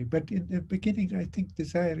in the way. But in the beginning, I think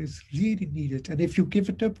desire is really needed. And if you give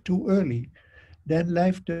it up too early, then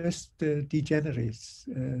life just degenerates.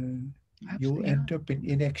 You yeah, end up in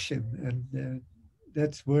inaction, and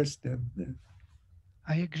that's worse than.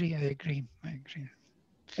 I agree, I agree, I agree.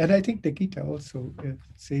 And I think the Gita also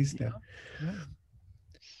says that. Yeah.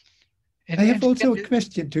 I have And also a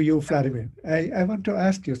question to you, Vladimir. I want to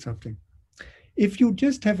ask you something. If you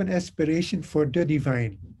just have an aspiration for the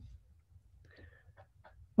divine,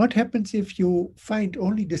 what happens if you find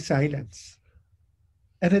only the silence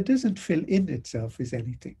and it doesn't fill in itself with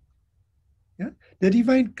anything? Yeah? The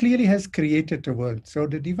divine clearly has created the world, so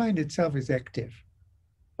the divine itself is active.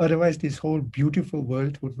 Otherwise, this whole beautiful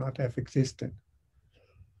world would not have existed.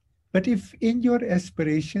 But if in your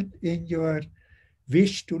aspiration, in your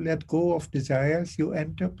wish to let go of desires, you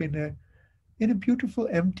end up in a beautiful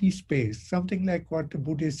empty space, something like what the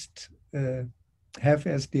Buddhists have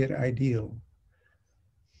as their ideal.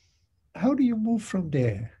 How do you move from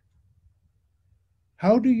there?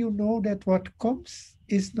 How do you know that what comes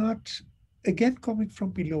is not, again, coming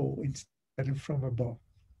from below instead of from above?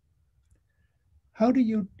 How do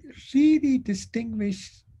you really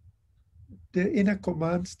distinguish the inner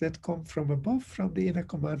commands that come from above from the inner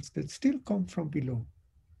commands that still come from below?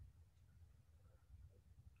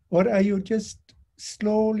 Or are you just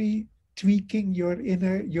slowly tweaking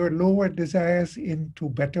your lower desires into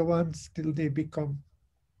better ones till they become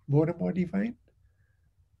more and more divine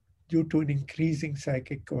due to an increasing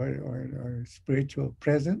psychic or spiritual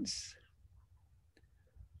presence?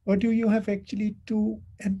 Or do you have actually two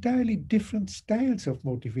entirely different styles of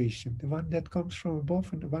motivation, the one that comes from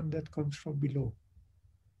above and the one that comes from below?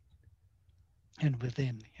 and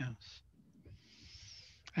within, yes.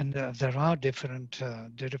 And there are different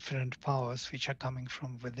powers which are coming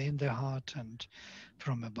from within the heart and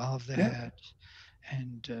from above the Yeah, head,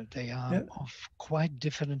 and they are yeah, of quite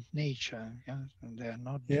different nature. Yeah, and they are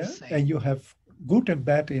not the yeah. same. And you have good and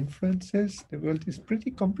bad influences. The world is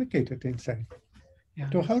pretty complicated inside.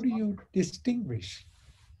 So how Yes. do you distinguish?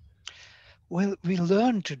 Well, we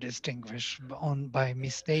learn to distinguish on by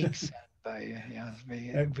mistakes and by yeah,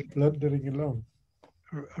 And blundering along.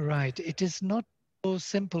 right. It is not so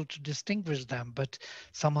simple to distinguish them, but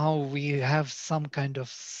somehow we have some kind of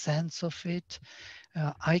sense of it.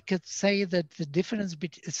 I could say that the difference,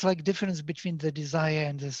 it's like difference between the desire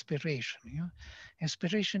and the aspiration. You know?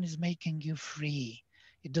 Aspiration is making you free.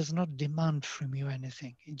 It does not demand from you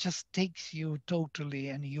anything. It just takes you totally,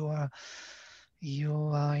 and you are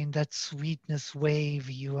in that sweetness wave.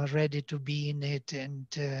 You are ready to be in it, and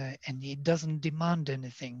it doesn't demand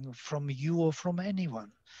anything from you or from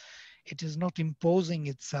anyone. It is not imposing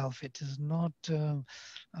itself. It is not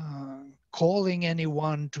calling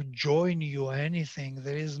anyone to join you or anything.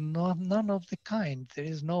 There is none of the kind. There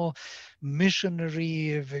is no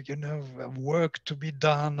missionary, work to be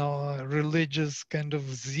done or religious kind of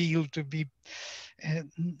zeal to be.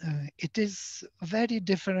 It is very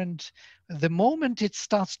different. The moment it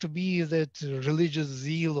starts to be that religious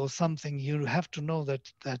zeal or something, you have to know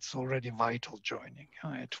that that's already vital joining.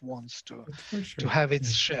 It wants That's for to sure. have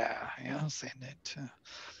its Yeah. share, yes, in it.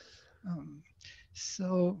 Um,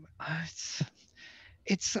 so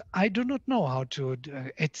it's I do not know how to.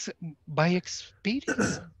 It's by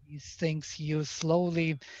experiencing these things, you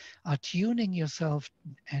slowly are tuning yourself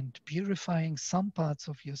and purifying some parts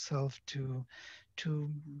of yourself to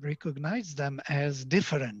recognize them as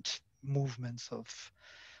different movements of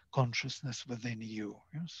consciousness within you.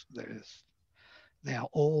 Yes, they are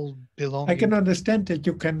all I belonging can to. understand that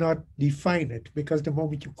you cannot define it because the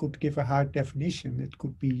moment you could give a hard definition, it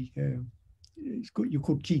could be, you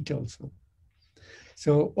could cheat also.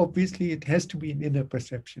 So obviously it has to be an inner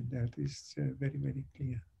perception that is very, very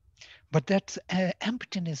clear. But that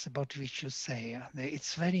emptiness about which you say,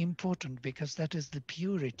 it's very important because that is the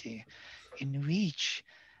purity in which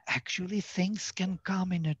actually things can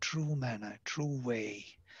come in a true manner, true way.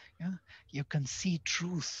 Yeah? You can see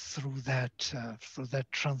truth through that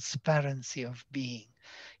transparency of being.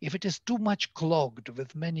 If it is too much clogged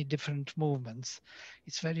with many different movements,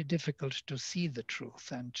 it's very difficult to see the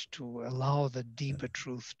truth and to allow the deeper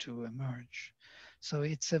truth to emerge. So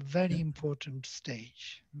it's a very Yeah, important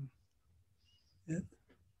stage. yeah.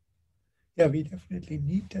 Yeah, we definitely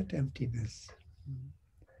need that emptiness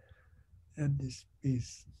and this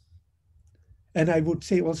peace. And I would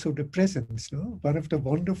say also the presence. No? One of the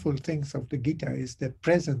wonderful things of the Gita is the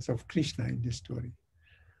presence of Krishna in the story.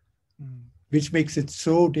 Mm. which makes it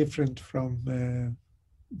so different from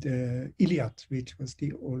the Iliad, which was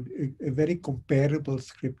the old, a very comparable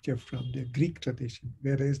scripture from the Greek tradition,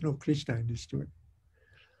 where there is no Krishna in the story.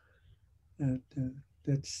 And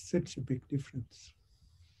that's such a big difference.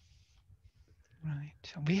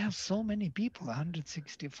 Right. We have so many people,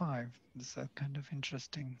 165. Is that kind of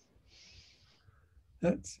interesting?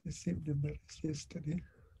 That's the same number as yesterday.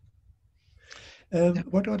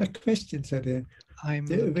 What other questions are there?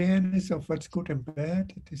 The awareness of what's good and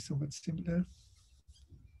bad, it is somewhat similar.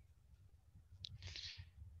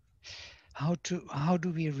 How do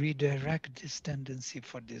we redirect this tendency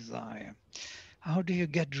for desire? How do you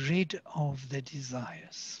get rid of the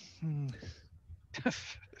desires?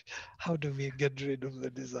 How do we get rid of the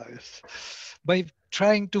desires? By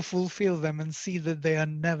trying to fulfill them and see that they are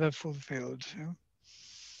never fulfilled.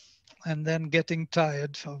 And then getting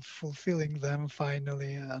tired of fulfilling them,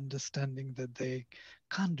 finally understanding that they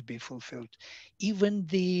can't be fulfilled. Even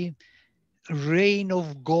the rain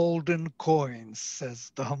of golden coins,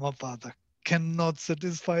 says Dhammapada, cannot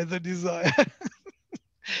satisfy the desire.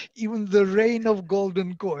 Even the rain of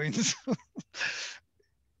golden coins.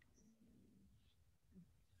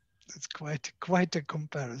 It's quite a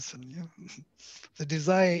comparison. Yeah? The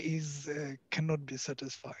desire is cannot be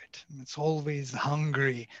satisfied. It's always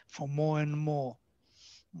hungry for more and more.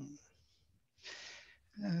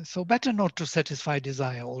 So better not to satisfy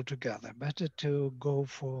desire altogether. Better to go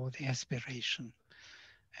for the aspiration.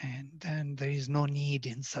 And then there is no need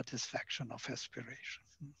in satisfaction of aspiration.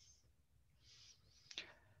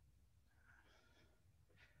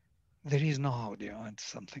 There is no audio, it's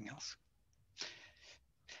something else.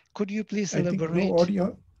 Could you please elaborate? I think no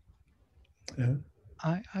audio.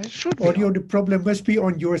 I should audio. The problem must be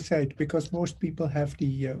on your side because most people have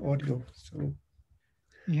the audio. So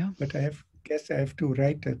yeah, but I guess I have to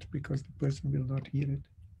write it because the person will not hear it.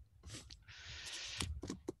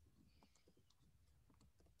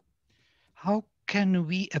 How can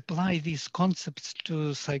we apply these concepts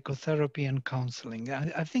to psychotherapy and counseling?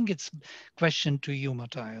 I think it's a question to you,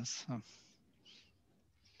 Matthias.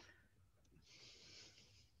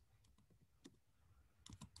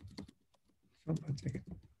 One second.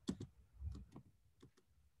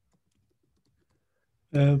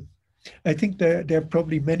 I think there are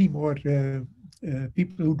probably many more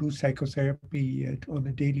people who do psychotherapy on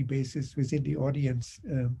a daily basis within the audience.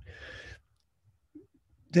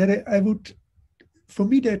 For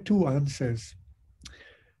me, there are two answers.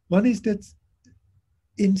 One is that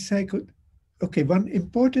one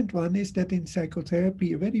important one is that in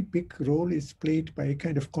psychotherapy, a very big role is played by a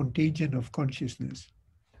kind of contagion of consciousness.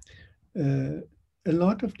 A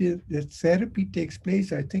lot of the therapy takes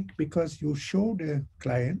place, I think, because you show the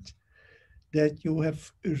client that you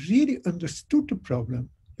have really understood the problem.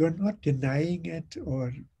 You're not denying it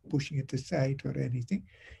or pushing it aside or anything.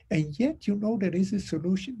 And yet you know there is a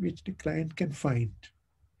solution which the client can find.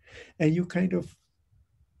 And you kind of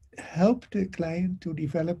help the client to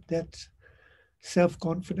develop that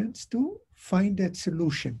self-confidence to find that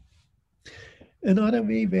solution. Another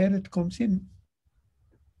way where it comes in,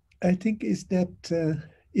 I think, is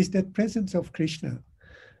that presence of Krishna.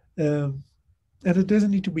 And it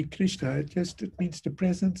doesn't need to be Krishna, it means the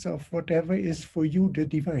presence of whatever is for you the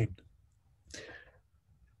divine.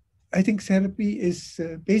 I think therapy is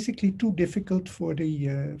basically too difficult for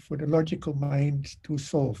the logical mind to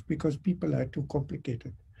solve because people are too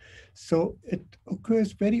complicated. So it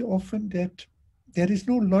occurs very often that there is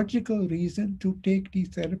no logical reason to take the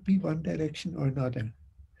therapy one direction or another.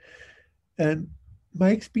 And my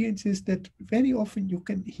experience is that very often you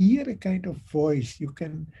can hear a kind of voice, you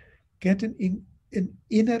can get an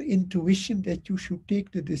inner intuition that you should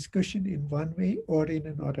take the discussion in one way or in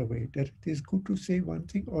another way, that it is good to say one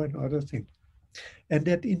thing or another thing. And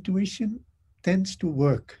that intuition tends to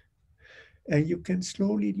work. And you can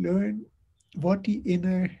slowly learn what the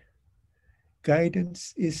inner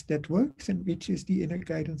guidance is that works and which is the inner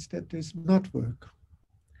guidance that does not work.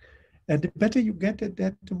 And the better you get at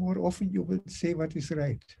that, the more often you will say what is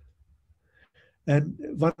right. And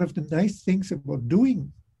one of the nice things about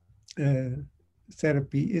doing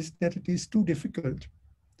therapy is that it is too difficult.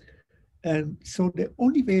 And so the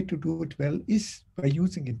only way to do it well is by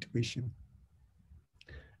using intuition.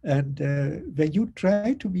 And when you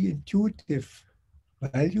try to be intuitive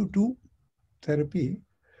while you do therapy,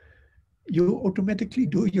 you automatically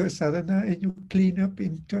do your sadhana and you clean up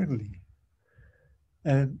internally.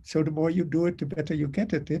 And so the more you do it, the better you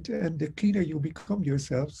get at it, and the cleaner you become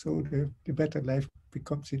yourself, so the better life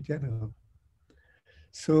becomes in general.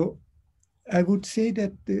 So I would say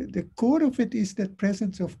that the core of it is that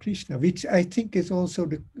presence of Krishna, which I think is also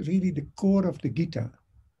really the core of the Gita.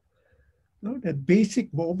 No, that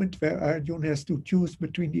basic moment where Arjuna has to choose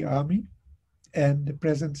between the army and the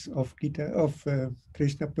presence of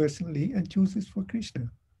Krishna personally, and chooses for Krishna.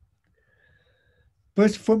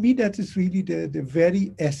 But for me, that is really the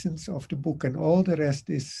very essence of the book, and all the rest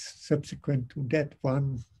is subsequent to that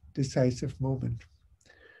one decisive moment.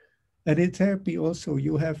 And in therapy also,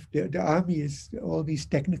 you have the army is all these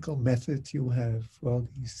technical methods, you have all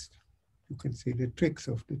these, you can say, the tricks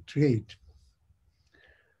of the trade.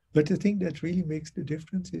 But the thing that really makes the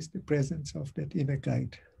difference is the presence of that inner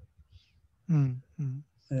guide. Mm-hmm.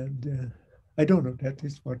 And I don't know, that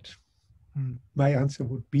is what my answer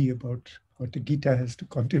would be about what the Gita has to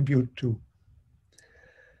contribute to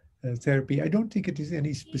therapy. I don't think it is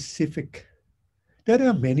any specific. There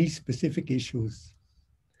are many specific issues,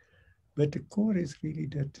 but the core is really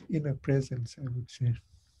that inner presence, I would say.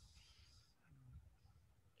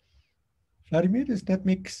 Vladimir, does that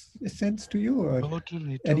make sense to you? Or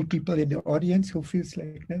Totally. any people in the audience who feels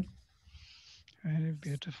like that? Very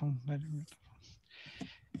beautiful, very beautiful.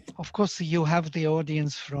 Of course, you have the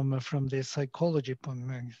audience from the psychology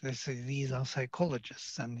point. They say these are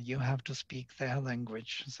psychologists, and you have to speak their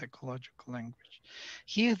language, psychological language.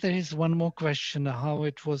 Here, there is one more question: how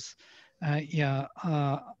it was?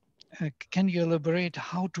 Can you elaborate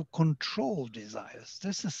how to control desires?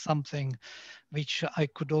 This is something which I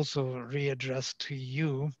could also readdress to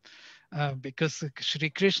you. Because Sri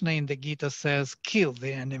Krishna in the Gita says, kill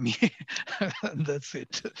the enemy. That's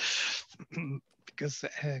it. Because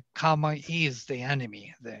karma is the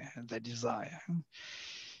enemy, the desire.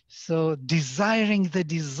 So desiring the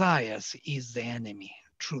desires is the enemy,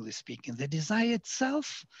 truly speaking. The desire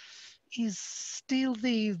itself is still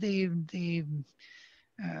the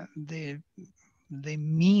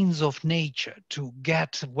means of nature to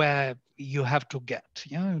get where you have to get,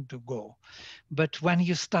 to go. But when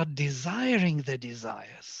you start desiring the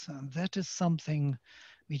desires, that is something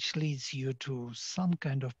which leads you to some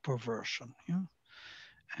kind of perversion.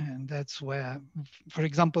 And that's where, for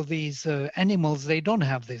example, these animals, they don't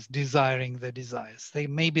have this desiring the desires. They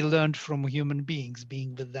maybe learned from human beings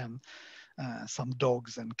being with them, some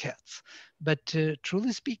dogs and cats. But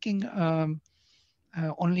truly speaking,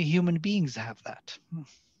 only human beings have that.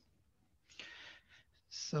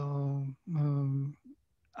 So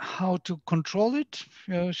how to control it?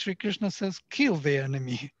 Sri Krishna says, kill the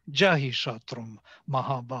enemy. Jahi Shatrum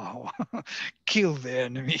Mahabaho. Kill the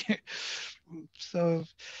enemy. So,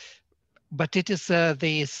 but it is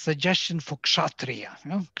the suggestion for Kshatriya,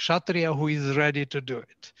 Kshatriya who is ready to do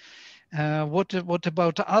it. What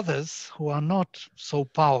about others who are not so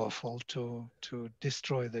powerful to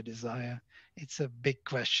destroy the desire? It's a big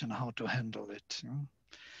question how to handle it.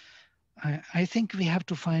 I think we have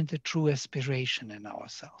to find the true aspiration in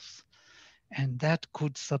ourselves. And that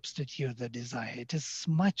could substitute the desire. It is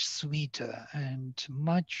much sweeter and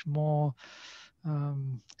much more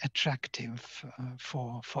attractive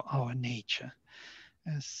for our nature.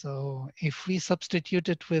 So if we substitute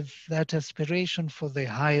it with that aspiration for the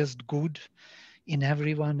highest good in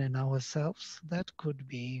everyone and ourselves, that could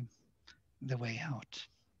be the way out.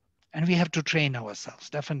 And we have to train ourselves.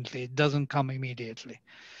 Definitely, it doesn't come immediately.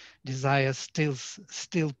 Desire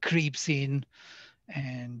still creeps in,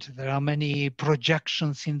 and there are many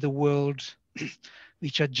projections in the world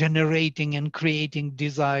which are generating and creating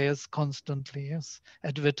desires constantly. Yes,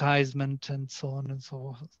 advertisement and so on and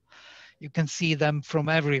so forth. You can see them from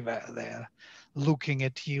everywhere. They're looking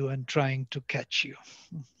at you and trying to catch you.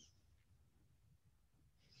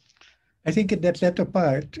 I think in that latter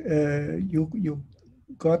part, you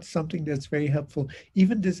got something that's very helpful.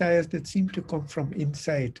 Even desires that seem to come from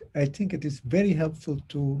inside, I think it is very helpful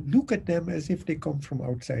to look at them as if they come from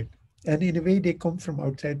outside. And in a way, they come from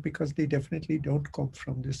outside because they definitely don't come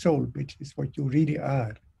from the soul, which is what you really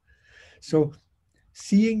are. So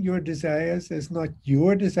seeing your desires as not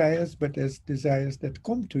your desires, but as desires that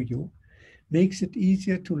come to you, makes it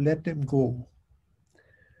easier to let them go.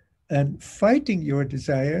 And fighting your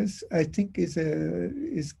desires, I think, is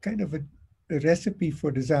kind of a recipe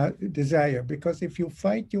for desire, because if you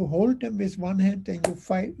fight, you hold them with one hand and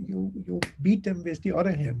you beat them with the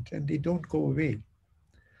other hand, and they don't go away.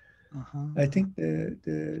 I think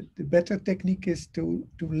the better technique is to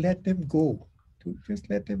let them go, to just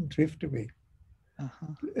let them drift away.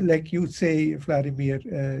 Like you say, Vladimir,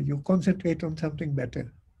 you concentrate on something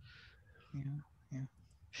better.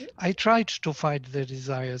 I tried to fight the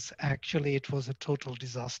desires. Actually, it was a total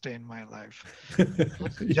disaster in my life.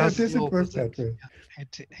 Yeah, it doesn't work that way.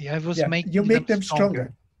 I was making you make them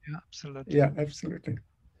stronger. Yeah, absolutely. Yeah, absolutely.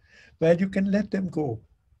 Well, you can let them go.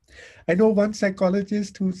 I know one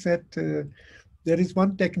psychologist who said There is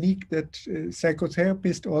one technique that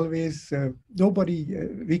psychotherapists always, nobody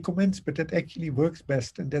recommends, but that actually works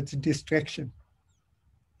best, and that's distraction.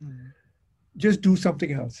 Mm. Just do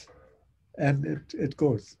something else, and it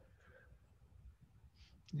goes.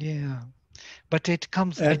 Yeah, but it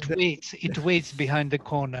comes, And, it waits behind the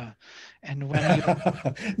corner. And when you...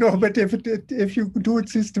 no, but if you do it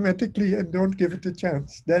systematically and don't give it a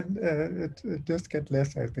chance, then it just gets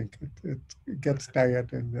less, I think. It gets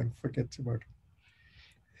tired and then forgets about it.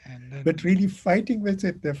 And then, but really fighting with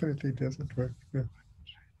it definitely doesn't work. Yeah.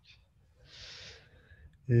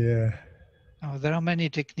 Yeah. oh, there are many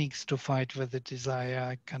techniques to fight with the desire.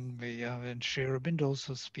 I can be, and Sri Aurobindo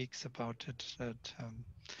also speaks about it, that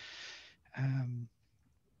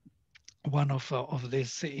one of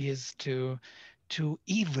this is to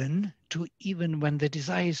even when the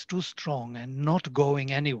desire is too strong and not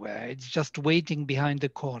going anywhere, it's just waiting behind the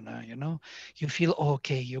corner, you know, you feel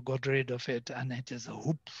okay, you got rid of it, and it is a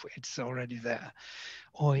whoop, it's already there.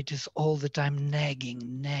 Or it is all the time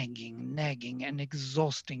nagging and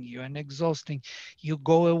exhausting you and exhausting. You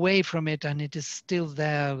go away from it and it is still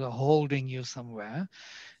there holding you somewhere.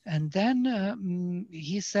 And then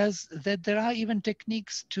he says that there are even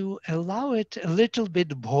techniques to allow it a little bit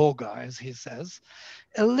bhoga, as he says,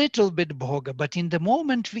 a little bit bhoga. But in the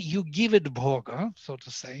moment you give it bhoga, so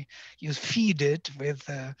to say, you feed it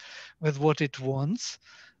with what it wants,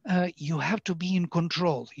 you have to be in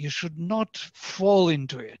control. You should not fall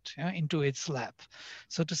into it, into its lap.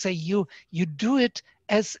 So to say, you do it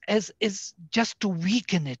as just to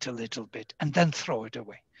weaken it a little bit and then throw it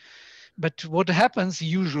away. But what happens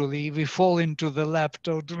usually, we fall into the lap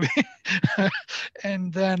totally,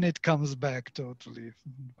 and then it comes back totally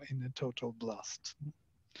in a total blast.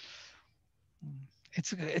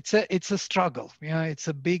 It's a struggle. Yeah, it's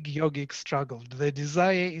a big yogic struggle. The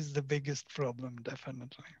desire is the biggest problem,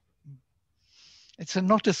 definitely. It's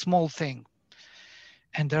not a small thing.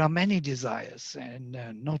 And there are many desires, and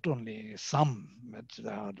not only some, but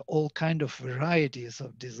there are all kind of varieties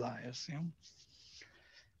of desires. You know,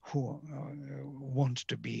 who want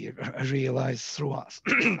to be realized through us.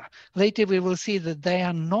 Later we will see that they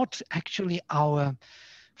are not actually our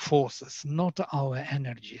forces, not our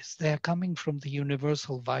energies. They are coming from the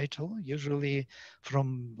universal vital, usually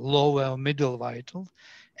from lower or middle vital,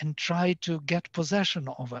 and try to get possession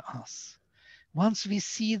over us. Once we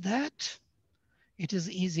see that, it is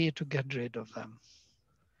easier to get rid of them.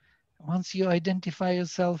 Once you identify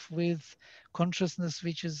yourself with consciousness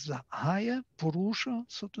which is higher, Purusha,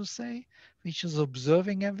 so to say, which is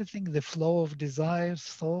observing everything, the flow of desires,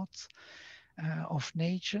 thoughts of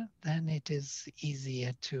nature, then it is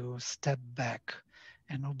easier to step back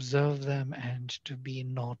and observe them and to be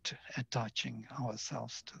not attaching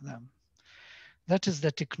ourselves to them. That is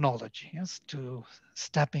the technology, yes, to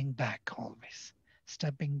stepping back always.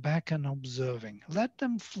 Stepping back and observing. Let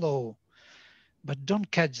them flow. But don't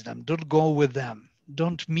catch them, don't go with them,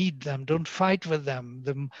 don't meet them, don't fight with them.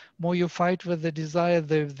 The more you fight with the desire,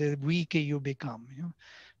 the weaker you become. You know?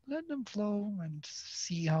 Let them flow and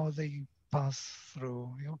see how they pass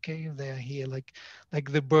through. Okay, they're here like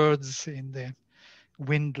the birds in the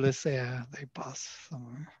windless air, they pass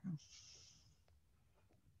somewhere.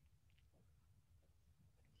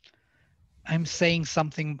 I'm saying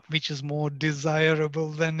something which is more desirable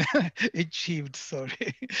than achieved,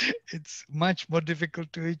 sorry. It's much more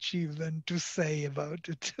difficult to achieve than to say about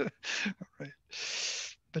it. Right.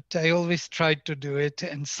 But I always try to do it,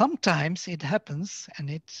 and sometimes it happens, and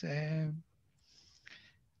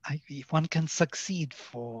one can succeed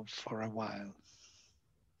for a while.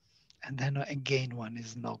 And then again, one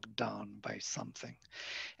is knocked down by something.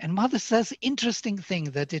 And Mother says, interesting thing,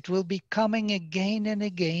 that it will be coming again and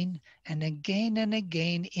again and again and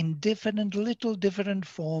again in different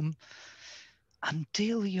form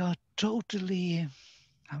until you're totally,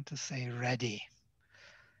 how to say, ready.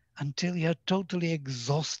 Until you're totally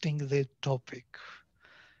exhausting the topic.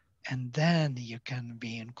 And then you can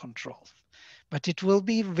be in control. But it will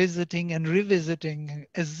be visiting and revisiting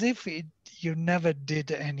as if you never did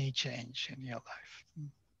any change in your life.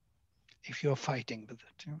 If you're fighting with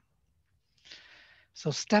it. You know? So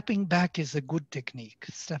stepping back is a good technique.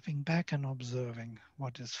 Stepping back and observing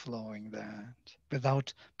what is flowing there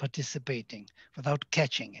without participating, without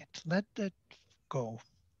catching it. Let that go.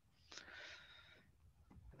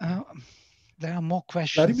 There are more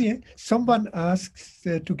questions. Vladimir, someone asks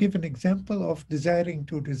to give an example of desiring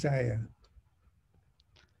to desire.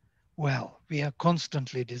 Well, we are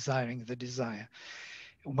constantly desiring the desire.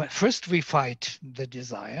 first we fight the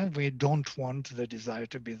desire. We don't want the desire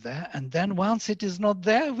to be there. And then once it is not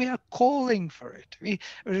there, we are calling for it. We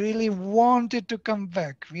really want it to come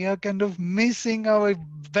back. We are kind of missing our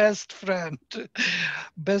best friend.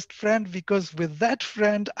 Best friend, because with that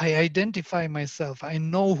friend, I identify myself. I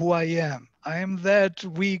know who I am. I am that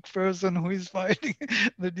weak person who is fighting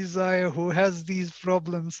the desire, who has these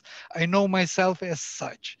problems. I know myself as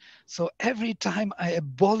such. So every time I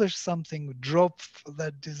abolish something, drop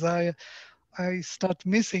that desire, I start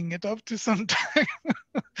missing it after some time.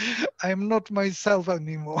 I'm not myself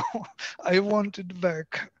anymore. I want it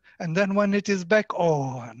back. And then when it is back,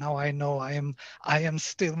 oh, now I know I am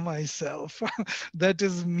still myself. That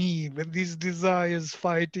is me with these desires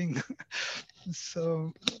fighting.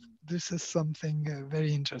 So this is something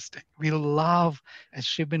very interesting. We love, as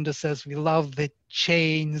Shibinda says, we love the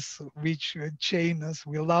chains which chain us.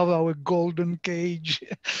 We love our golden cage.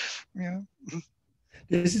 Yeah.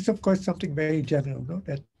 This is, of course, something very general, no?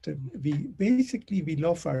 That we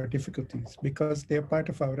love our difficulties because they're part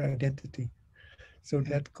of our identity. So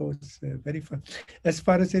that goes very far. As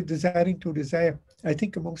far as desiring to desire, I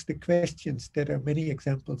think amongst the questions, there are many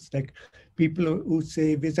examples, like people who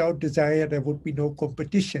say without desire, there would be no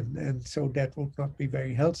competition. And so that would not be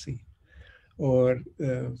very healthy. Or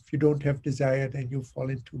if you don't have desire, then you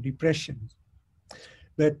fall into depression.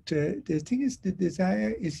 But the thing is, the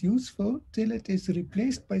desire is useful till it is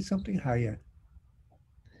replaced by something higher.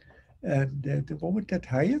 And the moment that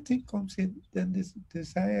higher thing comes in, then this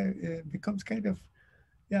desire becomes kind of,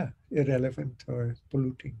 irrelevant or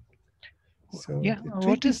polluting. So the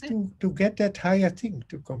trick is to get that higher thing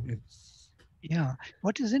to come in. Yeah,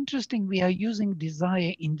 what is interesting, we are using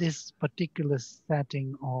desire in this particular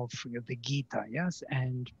setting of the Gita, yes,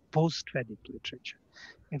 and post-Vedic literature.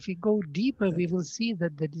 If we go deeper, we will see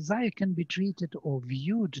that the desire can be treated or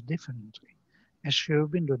viewed differently, as Sri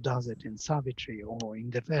Aurobindo does it in Savitri or in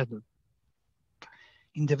the Veda.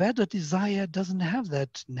 In the Veda, desire doesn't have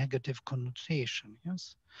that negative connotation,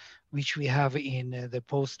 yes, which we have in the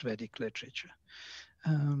post-Vedic literature.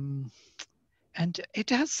 And it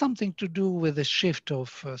has something to do with the shift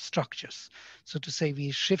of structures. So to say,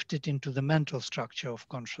 we shifted into the mental structure of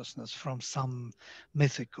consciousness from some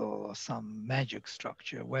mythical or some magic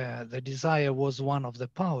structure where the desire was one of the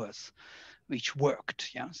powers which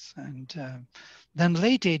worked, yes. And then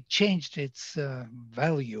later it changed its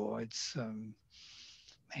value or its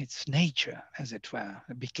nature, as it were.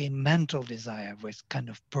 It became mental desire with kind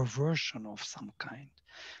of perversion of some kind.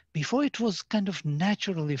 Before it was kind of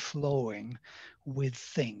naturally flowing with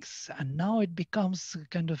things, and now it becomes a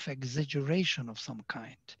kind of exaggeration of some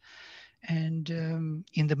kind, and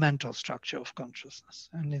in the mental structure of consciousness.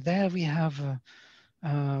 And there we have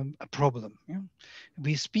a problem. Yeah?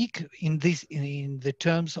 We speak in the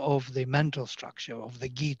terms of the mental structure of the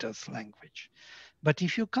Gita's language, but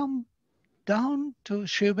if you come down to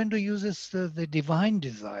Sri Aurobindo uses the divine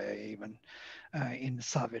desire even. In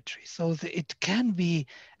Savitri. So it can be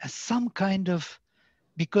some kind of,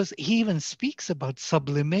 because he even speaks about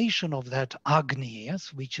sublimation of that Agni,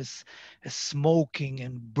 yes, which is smoking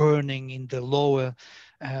and burning in the lower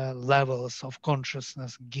levels of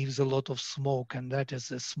consciousness, gives a lot of smoke, and that is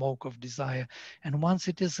the smoke of desire. And once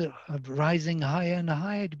it is rising higher and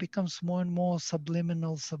higher, it becomes more and more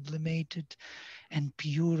subliminal, sublimated, and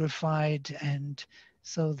purified, and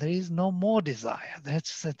so there is no more desire.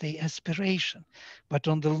 That's the aspiration. But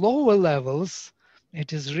on the lower levels,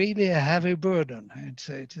 it is really a heavy burden.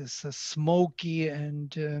 It is a smoky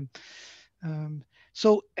and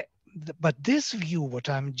but this view, what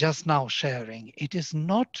I'm just now sharing, it is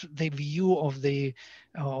not the view of the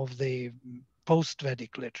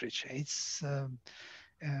post-Vedic literature. It's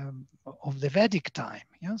of the Vedic time,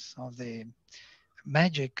 yes, of the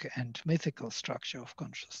magic and mythical structure of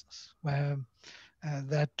consciousness, where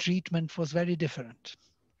that treatment was very different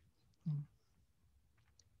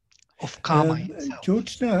of karma itself.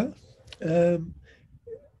 Jyotsna,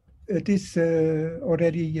 it is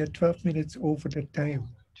already 12 minutes over the time.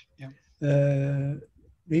 Yeah.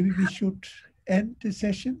 Maybe we should end the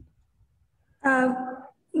session?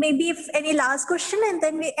 Maybe if any last question and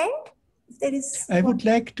then we end? If there is I would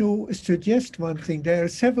like to suggest one thing. There are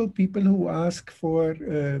several people who ask for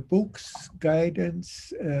books,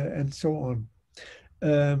 guidance, and so on.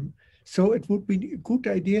 So it would be a good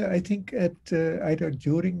idea, I think, at either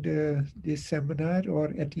during this seminar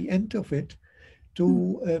or at the end of it,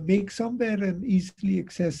 to make somewhere an easily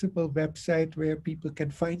accessible website where people can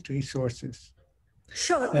find resources.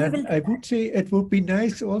 Sure. And I would say it would be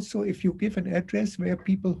nice also if you give an address where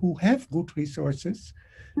people who have good resources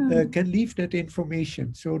can leave that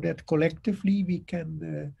information, so that collectively we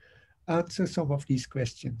can answer some of these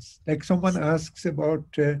questions. Like someone asks about,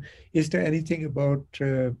 is there anything about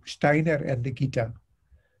Steiner and the Gita?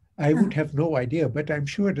 I would have no idea, but I'm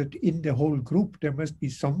sure that in the whole group, there must be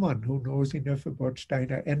someone who knows enough about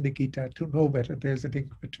Steiner and the Gita to know whether there's a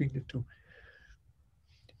link between the two.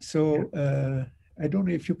 So I don't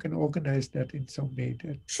know if you can organize that in some way.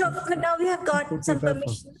 Sure, but now we have got some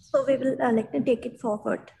permission, so we will take it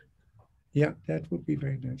forward. Yeah, that would be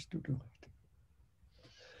very nice to do.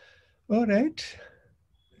 All right.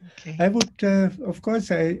 Okay. I would, of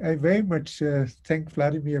course, I very much thank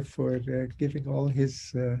Vladimir for giving all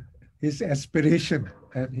his aspiration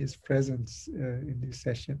and his presence in this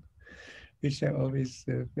session, which I always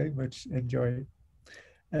very much enjoy.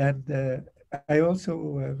 And I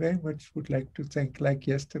also very much would like to thank, like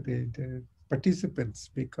yesterday, the participants,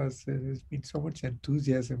 because there's been so much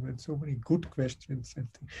enthusiasm and so many good questions. And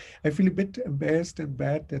I feel a bit embarrassed and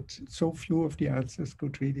bad that so few of the answers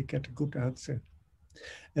could really get a good answer.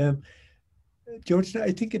 George,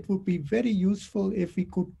 I think it would be very useful if we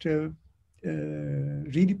could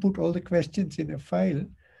really put all the questions in a file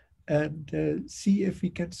and see if we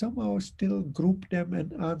can somehow still group them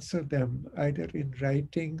and answer them either in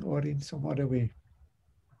writing or in some other way.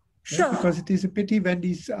 Sure. Right? Because it is a pity when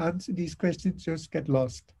these questions just get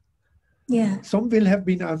lost. Yeah. Some will have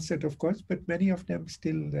been answered, of course, but many of them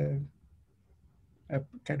still are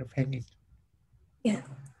kind of hanging. Yeah.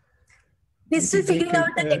 We're still figuring out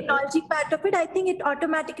the technology part of it. I think it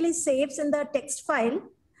automatically saves in the text file.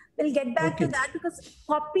 We'll get back to that because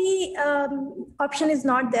copy option is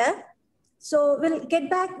not there. So we'll get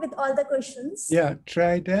back with all the questions. Yeah,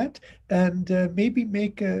 try that. And maybe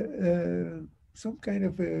make some kind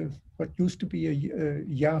of what used to be a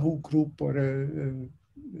Yahoo group or a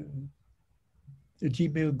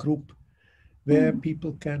Gmail group where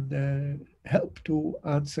people can help to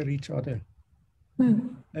answer each other.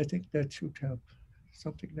 I think that should help.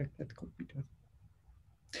 Something like that could be done.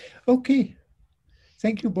 Okay.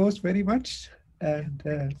 Thank you both very much. And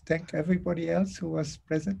thank everybody else who was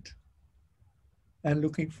present. And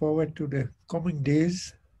looking forward to the coming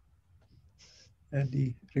days and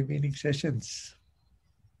the remaining sessions.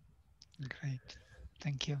 Great.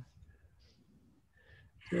 Thank you.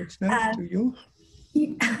 George, now to you.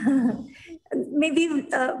 Maybe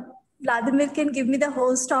Vladimir can give me the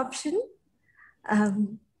host option.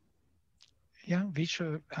 Yeah, we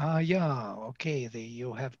should. Yeah, okay.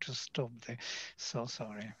 You have to stop there. So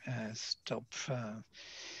sorry. Stop.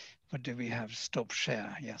 What do we have? Stop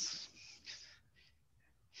share. Yes.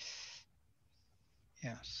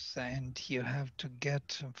 Yes, and you have to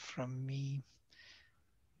get from me.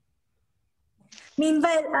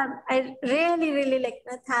 Meanwhile, I really like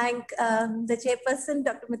to thank the chairperson,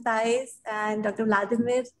 Dr. Matthias and Dr.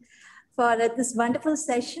 Vladimir for this wonderful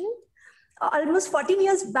session. Almost 14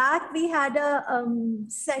 years back, we had a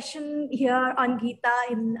session here on Gita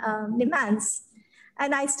in NIMHANS.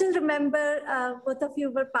 And I still remember both of you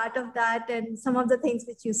were part of that and some of the things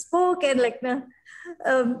which you spoke and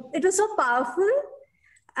it was so powerful.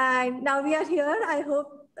 And now we are here. I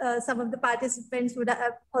hope some of the participants would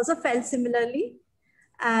have also felt similarly.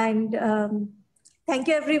 And thank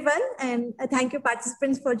you, everyone. And thank you,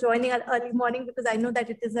 participants, for joining our early morning, because I know that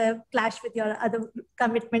it is a clash with your other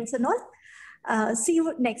commitments and all. See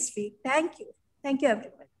you next week. Thank you. Thank you,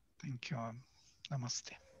 everyone. Thank you.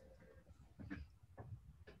 Namaste.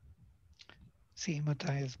 See you,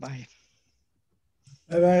 Matthias. Bye.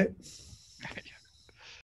 Bye-bye.